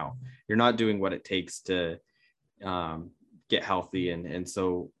 compounding. Now you're not doing what it takes to get healthy. And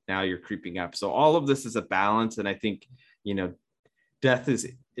so now you're creeping up. So all of this is a balance. And I think, death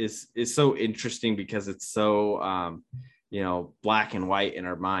is so interesting because it's so, black and white in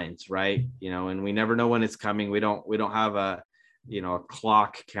our minds, right? And we never know when it's coming. We don't have a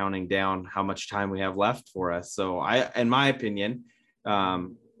clock counting down how much time we have left for us. So in my opinion,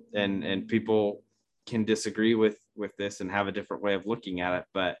 and people can disagree with this and have a different way of looking at it.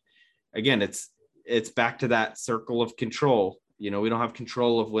 But again, it's back to that circle of control. We don't have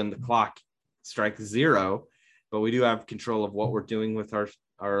control of when the clock strikes zero, but we do have control of what we're doing with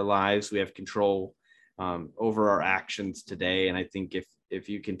our lives. We have control over our actions today. And I think if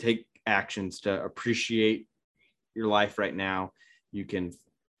you can take actions to appreciate your life right now, you can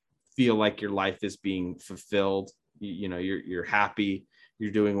feel like your life is being fulfilled. You're happy,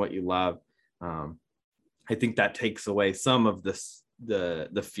 you're doing what you love. I think that takes away some of this, the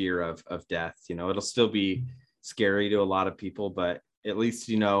fear of death. It'll still be scary to a lot of people, but at least,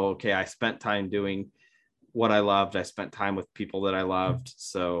 okay, I spent time doing what I loved. I spent time with people that I loved.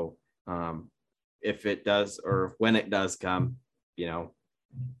 So if it does, or when it does come,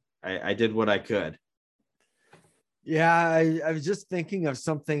 I did what I could. Yeah, I was just thinking of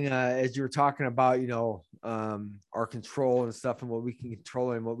something as you were talking about, our control and stuff, and what we can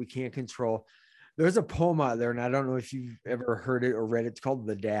control and what we can't control. There's a poem out there, and I don't know if you've ever heard it or read it. It's called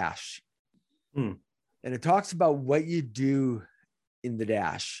The Dash. And it talks about what you do in the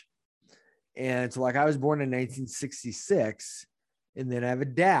dash. And so, like, I was born in 1966, and then I have a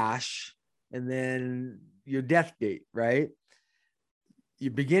dash, and then your death date, right?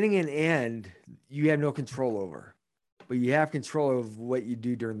 Your beginning and end, you have no control over, but you have control of what you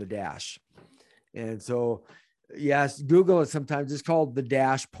do during the dash. And so, yes, Google it sometimes. It's called The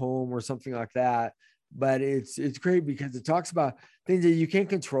Dash poem or something like that. But it's great because it talks about things that you can't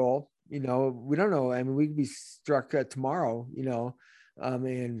control. We don't know. I mean, we could be struck tomorrow,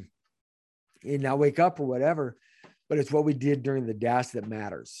 and not wake up or whatever. But it's what we did during the dash that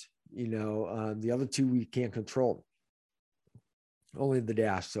matters. The other two we can't control. only the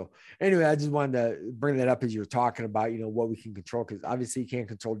dash. So anyway, I just wanted to bring that up as you were talking about, what we can control, because obviously you can't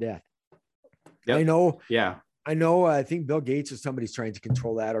control death. Yep. I know. Yeah. I know. I think Bill Gates or somebody's trying to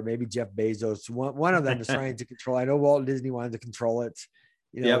control that, or maybe Jeff Bezos. One of them is trying to control. I know Walt Disney wanted to control it,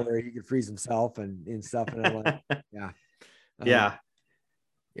 Yep. where he could freeze himself and stuff. And I'm like, yeah. Yeah.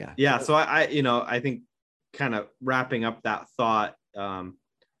 Yeah. Yeah. So I think kind of wrapping up that thought,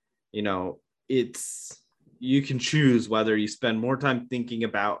 you can choose whether you spend more time thinking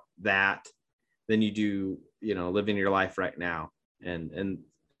about that than you do, living your life right now. And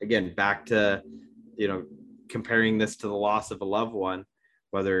again, back to, comparing this to the loss of a loved one,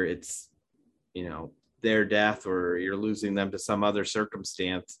 whether it's, their death or you're losing them to some other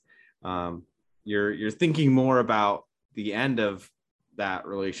circumstance, you're thinking more about the end of that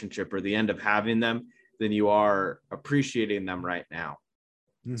relationship or the end of having them than you are appreciating them right now.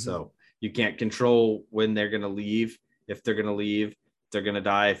 Mm-hmm. So you can't control when they're going to leave, if they're going to leave, if they're going to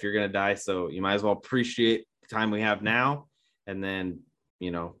die, if you're going to die. So you might as well appreciate the time we have now. And then,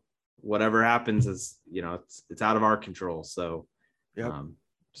 whatever happens is, it's out of our control. So, yep.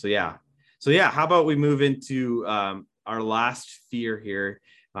 So yeah, how about we move into our last fear here,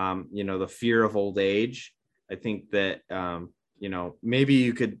 the fear of old age. I think that, maybe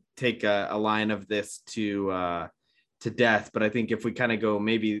you could take a line of this to death, but I think if we kind of go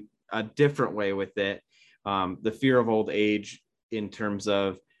maybe a different way with it, the fear of old age in terms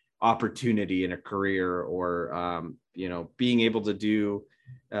of opportunity in a career or, being able to do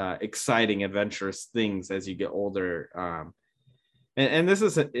exciting, adventurous things as you get older. And this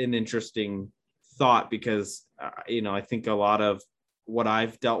is an interesting thought because, I think a lot of what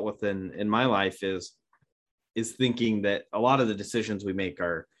I've dealt with in my life is thinking that a lot of the decisions we make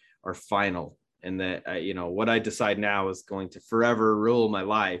are final, and that, what I decide now is going to forever rule my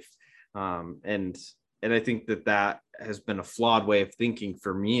life. And I think that has been a flawed way of thinking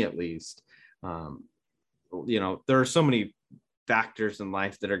for me, at least. There are so many factors in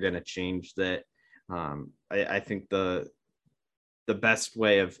life that are going to change that. I think the best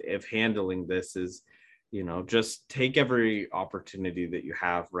way of handling this is, just take every opportunity that you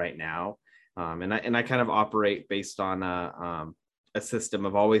have right now. And I kind of operate based on a system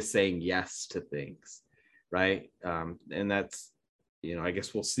of always saying yes to things. Right. And that's, I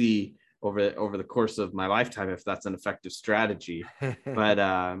guess we'll see over the course of my lifetime if that's an effective strategy. But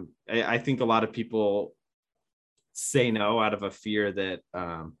I think a lot of people say no out of a fear that,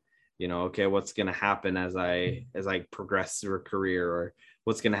 okay, what's going to happen as I progress through a career, or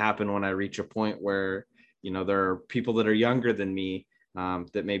what's going to happen when I reach a point where, there are people that are younger than me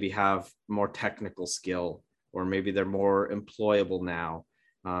that maybe have more technical skill, or maybe they're more employable now.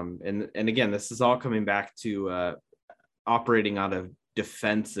 And again, this is all coming back to operating on a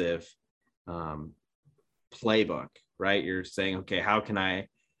defensive playbook, right? You're saying, okay, how can I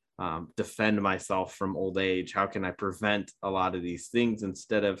defend myself from old age? How can I prevent a lot of these things,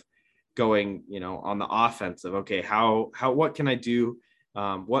 instead of going, on the offensive? Okay, what can I do?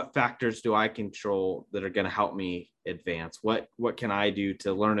 What factors do I control that are going to help me advance? What can I do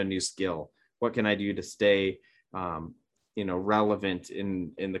to learn a new skill? What can I do to stay, relevant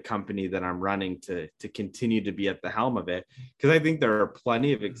in the company that I'm running, to continue to be at the helm of it? Because I think there are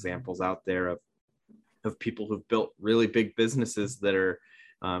plenty of examples out there of people who've built really big businesses that are,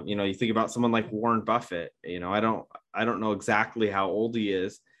 you think about someone like Warren Buffett. I don't know exactly how old he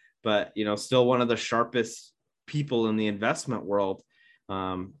is, but still one of the sharpest people in the investment world.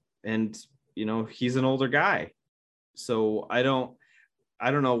 And he's an older guy. So I don't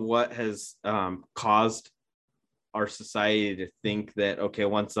know what has caused our society to think that, okay,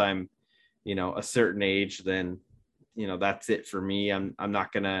 once I'm, a certain age, then, that's it for me. I'm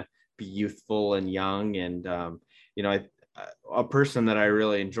not going to be youthful and young. And, a person that I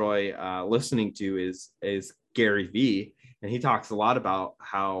really enjoy listening to is Gary Vee. And he talks a lot about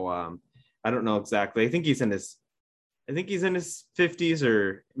how, I don't know exactly, I think he's in his 50s,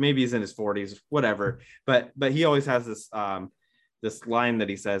 or maybe he's in his 40s, whatever. But he always has this line that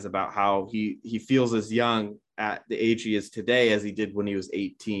he says about how he feels as young at the age he is today as he did when he was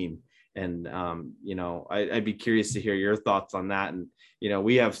 18. And, I'd be curious to hear your thoughts on that. And,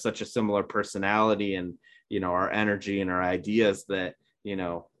 we have such a similar personality and, our energy and our ideas that,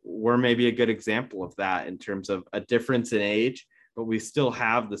 we're maybe a good example of that in terms of a difference in age, but we still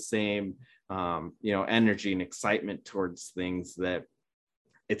have the same, energy and excitement towards things. That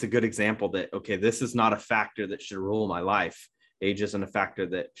it's a good example that, okay, this is not a factor that should rule my life. Age isn't a factor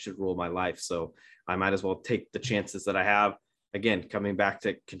that should rule my life. So I might as well take the chances that I have. Again, coming back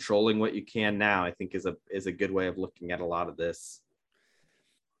to controlling what you can now, I think is a good way of looking at a lot of this.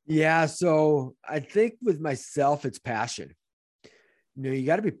 Yeah. So I think with myself, it's passion. You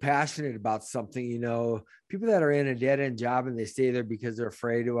got to be passionate about something. People that are in a dead end job and they stay there because they're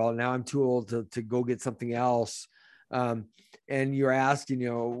afraid, well, now I'm too old to go get something else. And you're asking,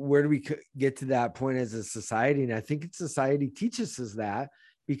 where do we get to that point as a society? And I think society teaches us that,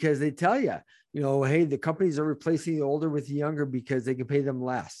 because they tell you, hey, the companies are replacing the older with the younger because they can pay them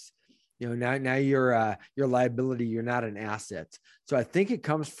less. Now you're your liability, you're not an asset. So I think it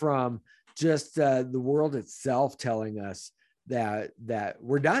comes from just the world itself telling us that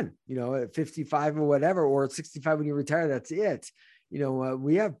we're done, at 55 or whatever, or at 65 when you retire, that's it.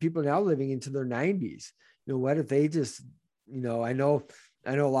 We have people now living into their 90s. What if they just, I know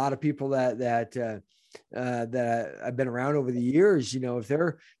a lot of people that I've been around over the years, if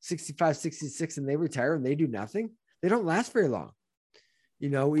they're 65, 66 and they retire and they do nothing, they don't last very long.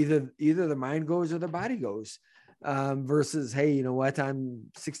 Either the mind goes or the body goes, versus, hey, you know what, I'm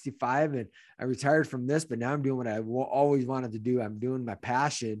 65 and I retired from this, but now I'm doing what I always wanted to do. I'm doing my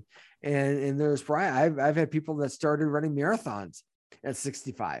passion. And there's probably, I've had people that started running marathons at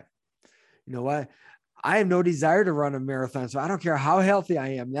 65. You know what? I have no desire to run a marathon, so I don't care how healthy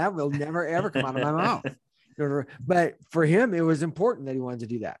I am. That will never, ever come out of my mouth. But for him, it was important that he wanted to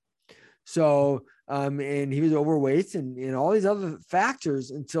do that. So, and he was overweight and all these other factors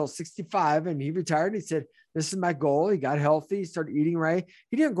until 65, and he retired. He said, this is my goal. He got healthy. He started eating right.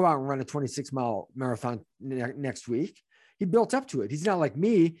 He didn't go out and run a 26-mile marathon next week. He built up to it. He's not like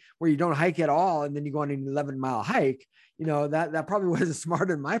me, where you don't hike at all and then you go on an 11-mile hike. That probably wasn't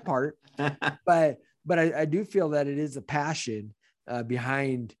smart on my part, but I do feel that it is a passion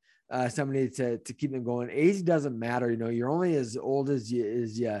behind somebody to keep them going. Age doesn't matter. You're only as old as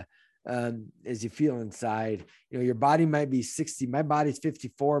you feel inside. Your body might be 60. My body's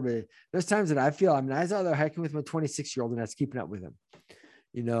 54, but there's times that I feel, I was out there hiking with my 26-year-old and I was keeping up with him.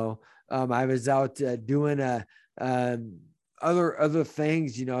 I was out doing other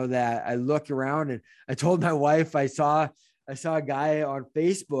things, that I look around, and I told my wife, I saw a guy on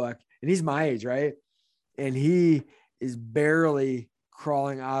Facebook, and he's my age, right? And he is barely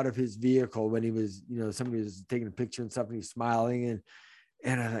crawling out of his vehicle when he was, somebody was taking a picture and stuff, and he's smiling,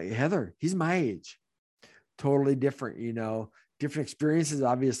 and I thought, Heather, he's my age, totally different, different experiences,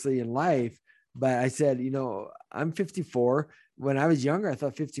 obviously, in life. But I said, I'm 54. When I was younger, I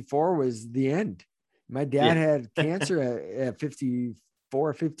thought 54 was the end. My dad had cancer at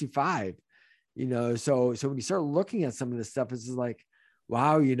 54, 55, so when you start looking at some of this stuff, it's just like,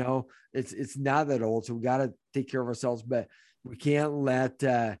 wow, it's not that old. So we got to take care of ourselves, but we can't let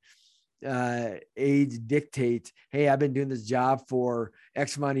age dictate, hey, I've been doing this job for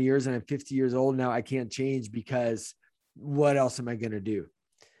X amount of years and I'm 50 years old now. I can't change because what else am I going to do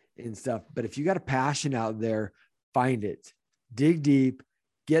and stuff. But if you got a passion out there, find it, dig deep,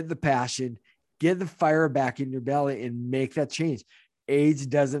 get the passion, get the fire back in your belly and make that change. Age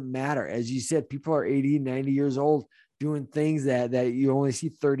doesn't matter. As you said, people are 80, 90 years old doing things that you only see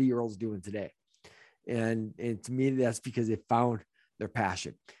 30-year-olds doing today. And to me, that's because they found their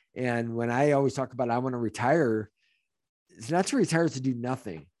passion. And when I always talk about, I want to retire, it's not to retire to do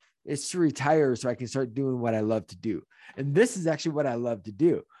nothing. It's to retire so I can start doing what I love to do. And this is actually what I love to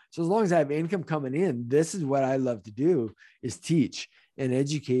do. So as long as I have income coming in, this is what I love to do, is teach and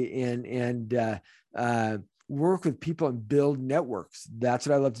educate and work with people and build networks. That's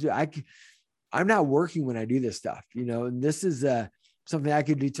what I love to do. I'm not working when I do this stuff, and this is something I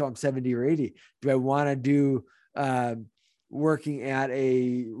could do till I'm 70 or 80. Do I want to do working at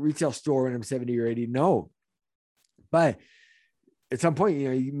a retail store when I'm 70 or 80? No. But at some point,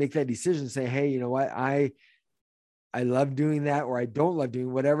 you make that decision and say, hey, you know what? I love doing that, or I don't love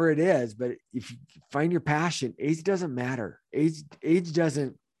doing whatever it is. But if you find your passion, age doesn't matter. Age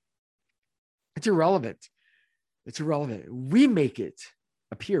doesn't, it's irrelevant. It's irrelevant. We make it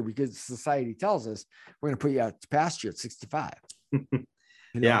appear because society tells us we're going to put you out to pasture at 65.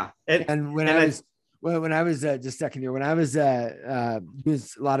 Yeah. And when I was just a second here, when I was doing a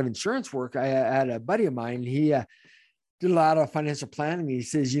lot of insurance work, I had a buddy of mine. He did a lot of financial planning. He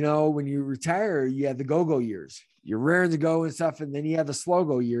says, when you retire, you have the go-go years. You're raring to go and stuff, and then you have the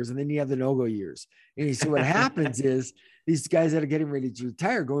slow-go years, and then you have the no-go years. And he said, what happens is these guys that are getting ready to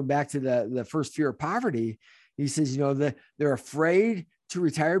retire, going back to the first fear of poverty, he says, they're afraid to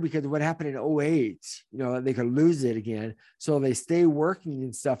retire because of what happened in 2008, they could lose it again. So they stay working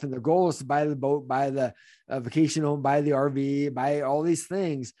and stuff. And their goal is to buy the boat, buy the vacation home, buy the RV, buy all these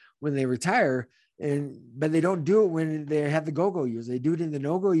things when they retire. But they don't do it when they have the go-go years. They do it in the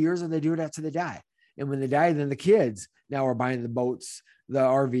no-go years, and they do it after they die. And when they die, then the kids now are buying the boats, the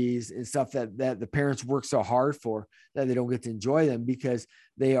RVs and stuff that the parents work so hard for, that they don't get to enjoy them because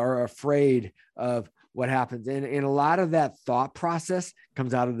they are afraid of what happens. And a lot of that thought process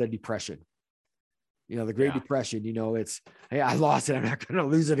comes out of the depression. The Great Depression, it's, hey, I lost it, I'm not going to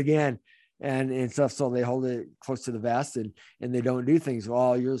lose it again. And stuff. So they hold it close to the vest and they don't do things.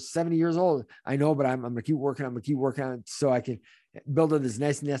 Well, you're 70 years old. I know, but I'm going to keep working. I'm going to keep working on it so I can build up this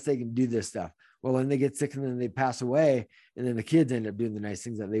nice nest egg and do this stuff. Well, then they get sick and then they pass away. And then the kids end up doing the nice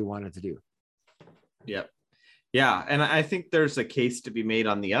things that they wanted to do. Yep. Yeah. And I think there's a case to be made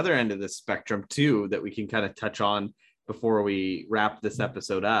on the other end of the spectrum too, that we can kind of touch on before we wrap this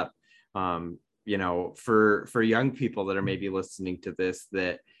episode up. For young people that are maybe listening to this,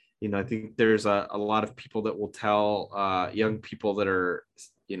 that, I think there's a lot of people that will tell young people that are,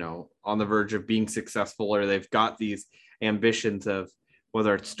 on the verge of being successful, or they've got these ambitions of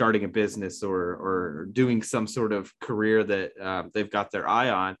whether it's starting a business or doing some sort of career that they've got their eye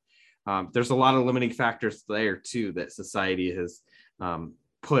on. There's a lot of limiting factors there too, that society has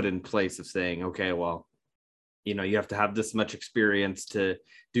put in place of saying, okay, well, you have to have this much experience to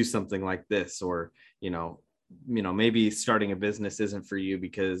do something like this, or, maybe starting a business isn't for you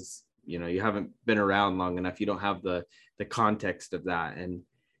because, you haven't been around long enough. You don't have the context of that. And,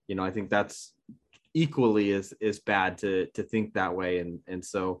 I think that's equally as bad to think that way. And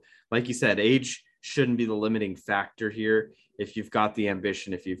so, like you said, age shouldn't be the limiting factor here. If you've got the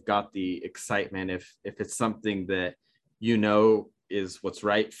ambition, if you've got the excitement, if it's something that, is what's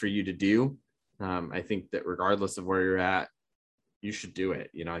right for you to do, I think that regardless of where you're at, you should do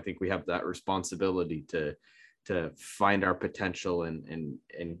it. I think we have that responsibility to find our potential and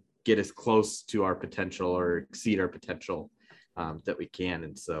get as close to our potential or exceed our potential that we can.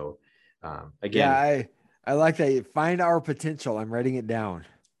 And so, again, I like that. You find our potential. I'm writing it down.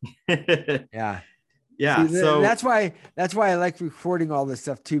 Yeah. Yeah. See, so that's why I like recording all this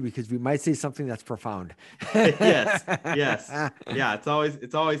stuff too, because we might say something that's profound. Yes. Yeah.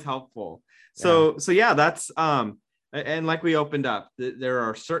 It's always helpful. So yeah, that's, and like we opened up, there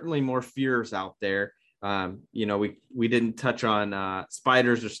are certainly more fears out there. We didn't touch on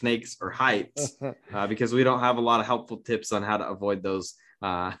spiders or snakes or heights because we don't have a lot of helpful tips on how to avoid those.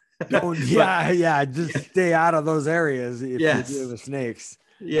 Just stay out of those areas if you deal with snakes.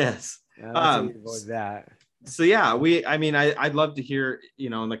 Yes. Avoid that. So yeah, I'd love to hear,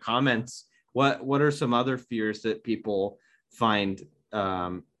 in the comments, what are some other fears that people find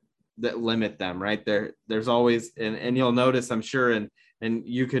that limit them, right? There's always, and you'll notice, I'm sure, and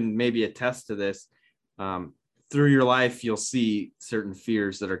you can maybe attest to this, through your life, you'll see certain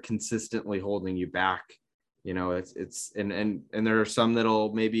fears that are consistently holding you back. It's and there are some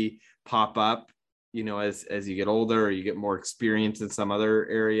that'll maybe pop up, as you get older or you get more experience in some other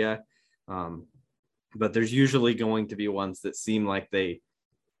area. But there's usually going to be ones that seem like they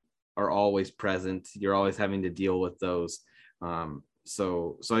are always present. You're always having to deal with those.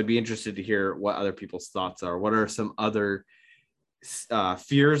 So I'd be interested to hear what other people's thoughts are. What are some other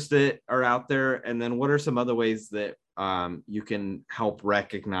fears that are out there? And then what are some other ways that you can help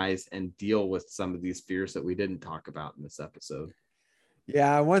recognize and deal with some of these fears that we didn't talk about in this episode?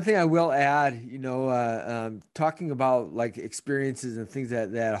 Yeah. One thing I will add, talking about like experiences and things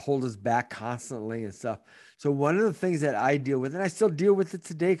that hold us back constantly and stuff. So one of the things that I deal with, and I still deal with it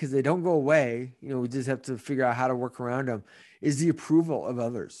today because they don't go away, we just have to figure out how to work around them, is the approval of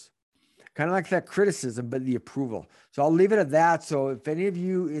others. Kind of like that criticism, but the approval. So I'll leave it at that. So if any of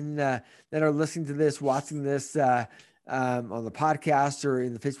you that are listening to this, watching this on the podcast or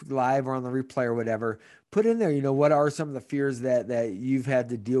in the Facebook Live or on the replay or whatever, put in there, what are some of the fears that you've had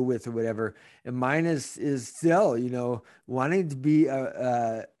to deal with or whatever. And mine is still, wanting to be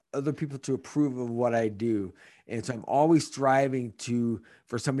other people to approve of what I do. And so I'm always striving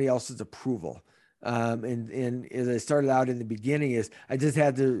for somebody else's approval. And as I started out in the beginning is I just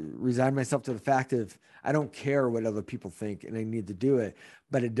had to resign myself to the fact of I don't care what other people think and I need to do it,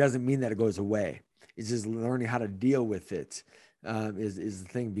 but it doesn't mean that it goes away. It's just learning how to deal with it is the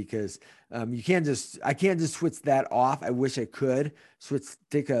thing, because I can't just switch that off. I wish I could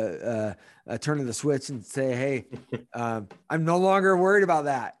take a turn of the switch and say, hey, I'm no longer worried about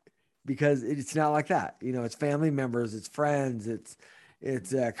that, because it's not like that. It's family members, it's friends, it's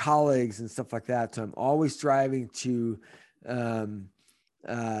colleagues and stuff like that. So I'm always striving to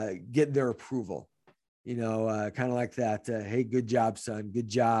get their approval, kind of like that. Hey, good job, son. Good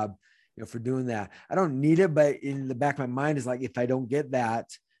job, for doing that. I don't need it, but in the back of my mind is like, if I don't get that,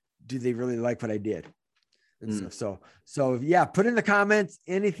 do they really like what I did? And so yeah, put in the comments,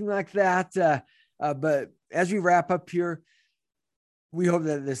 anything like that. But as we wrap up here, we hope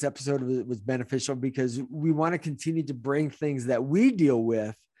that this episode was beneficial, because we want to continue to bring things that we deal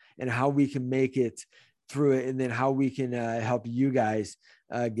with and how we can make it through it, and then how we can help you guys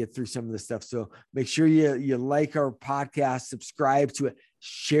get through some of the stuff. So make sure you like our podcast, subscribe to it,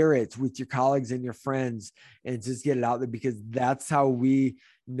 share it with your colleagues and your friends, and just get it out there, because that's how we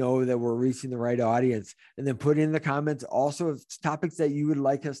know that we're reaching the right audience. And then put in the comments also topics that you would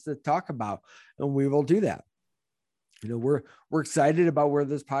like us to talk about, and we will do that. We're excited about where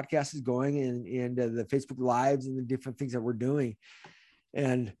this podcast is going, and the Facebook Lives and the different things that we're doing.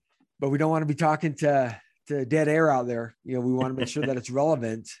 But we don't want to be talking to dead air out there. We want to make sure that it's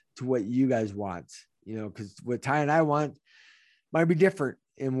relevant to what you guys want, because what Ty and I want might be different,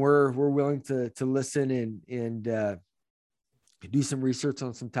 and we're willing to listen and do some research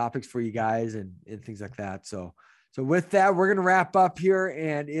on some topics for you guys and things like that. So with that, we're going to wrap up here,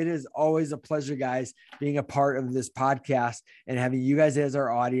 and it is always a pleasure, guys, being a part of this podcast and having you guys as our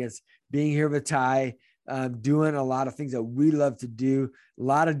audience, being here with Ty, doing a lot of things that we love to do. A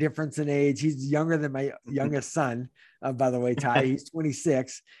lot of difference in age. He's younger than my youngest son, by the way, Ty. He's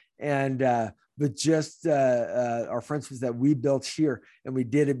 26. And but just our friendships that we built here, and we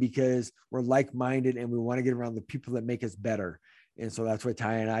did it because we're like-minded and we want to get around the people that make us better. And so that's why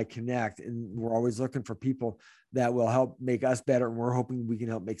Ty and I connect, and we're always looking for people that will help make us better. And we're hoping we can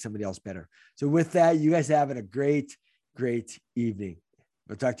help make somebody else better. So with that, you guys having a great, great evening.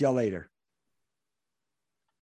 We'll talk to y'all later.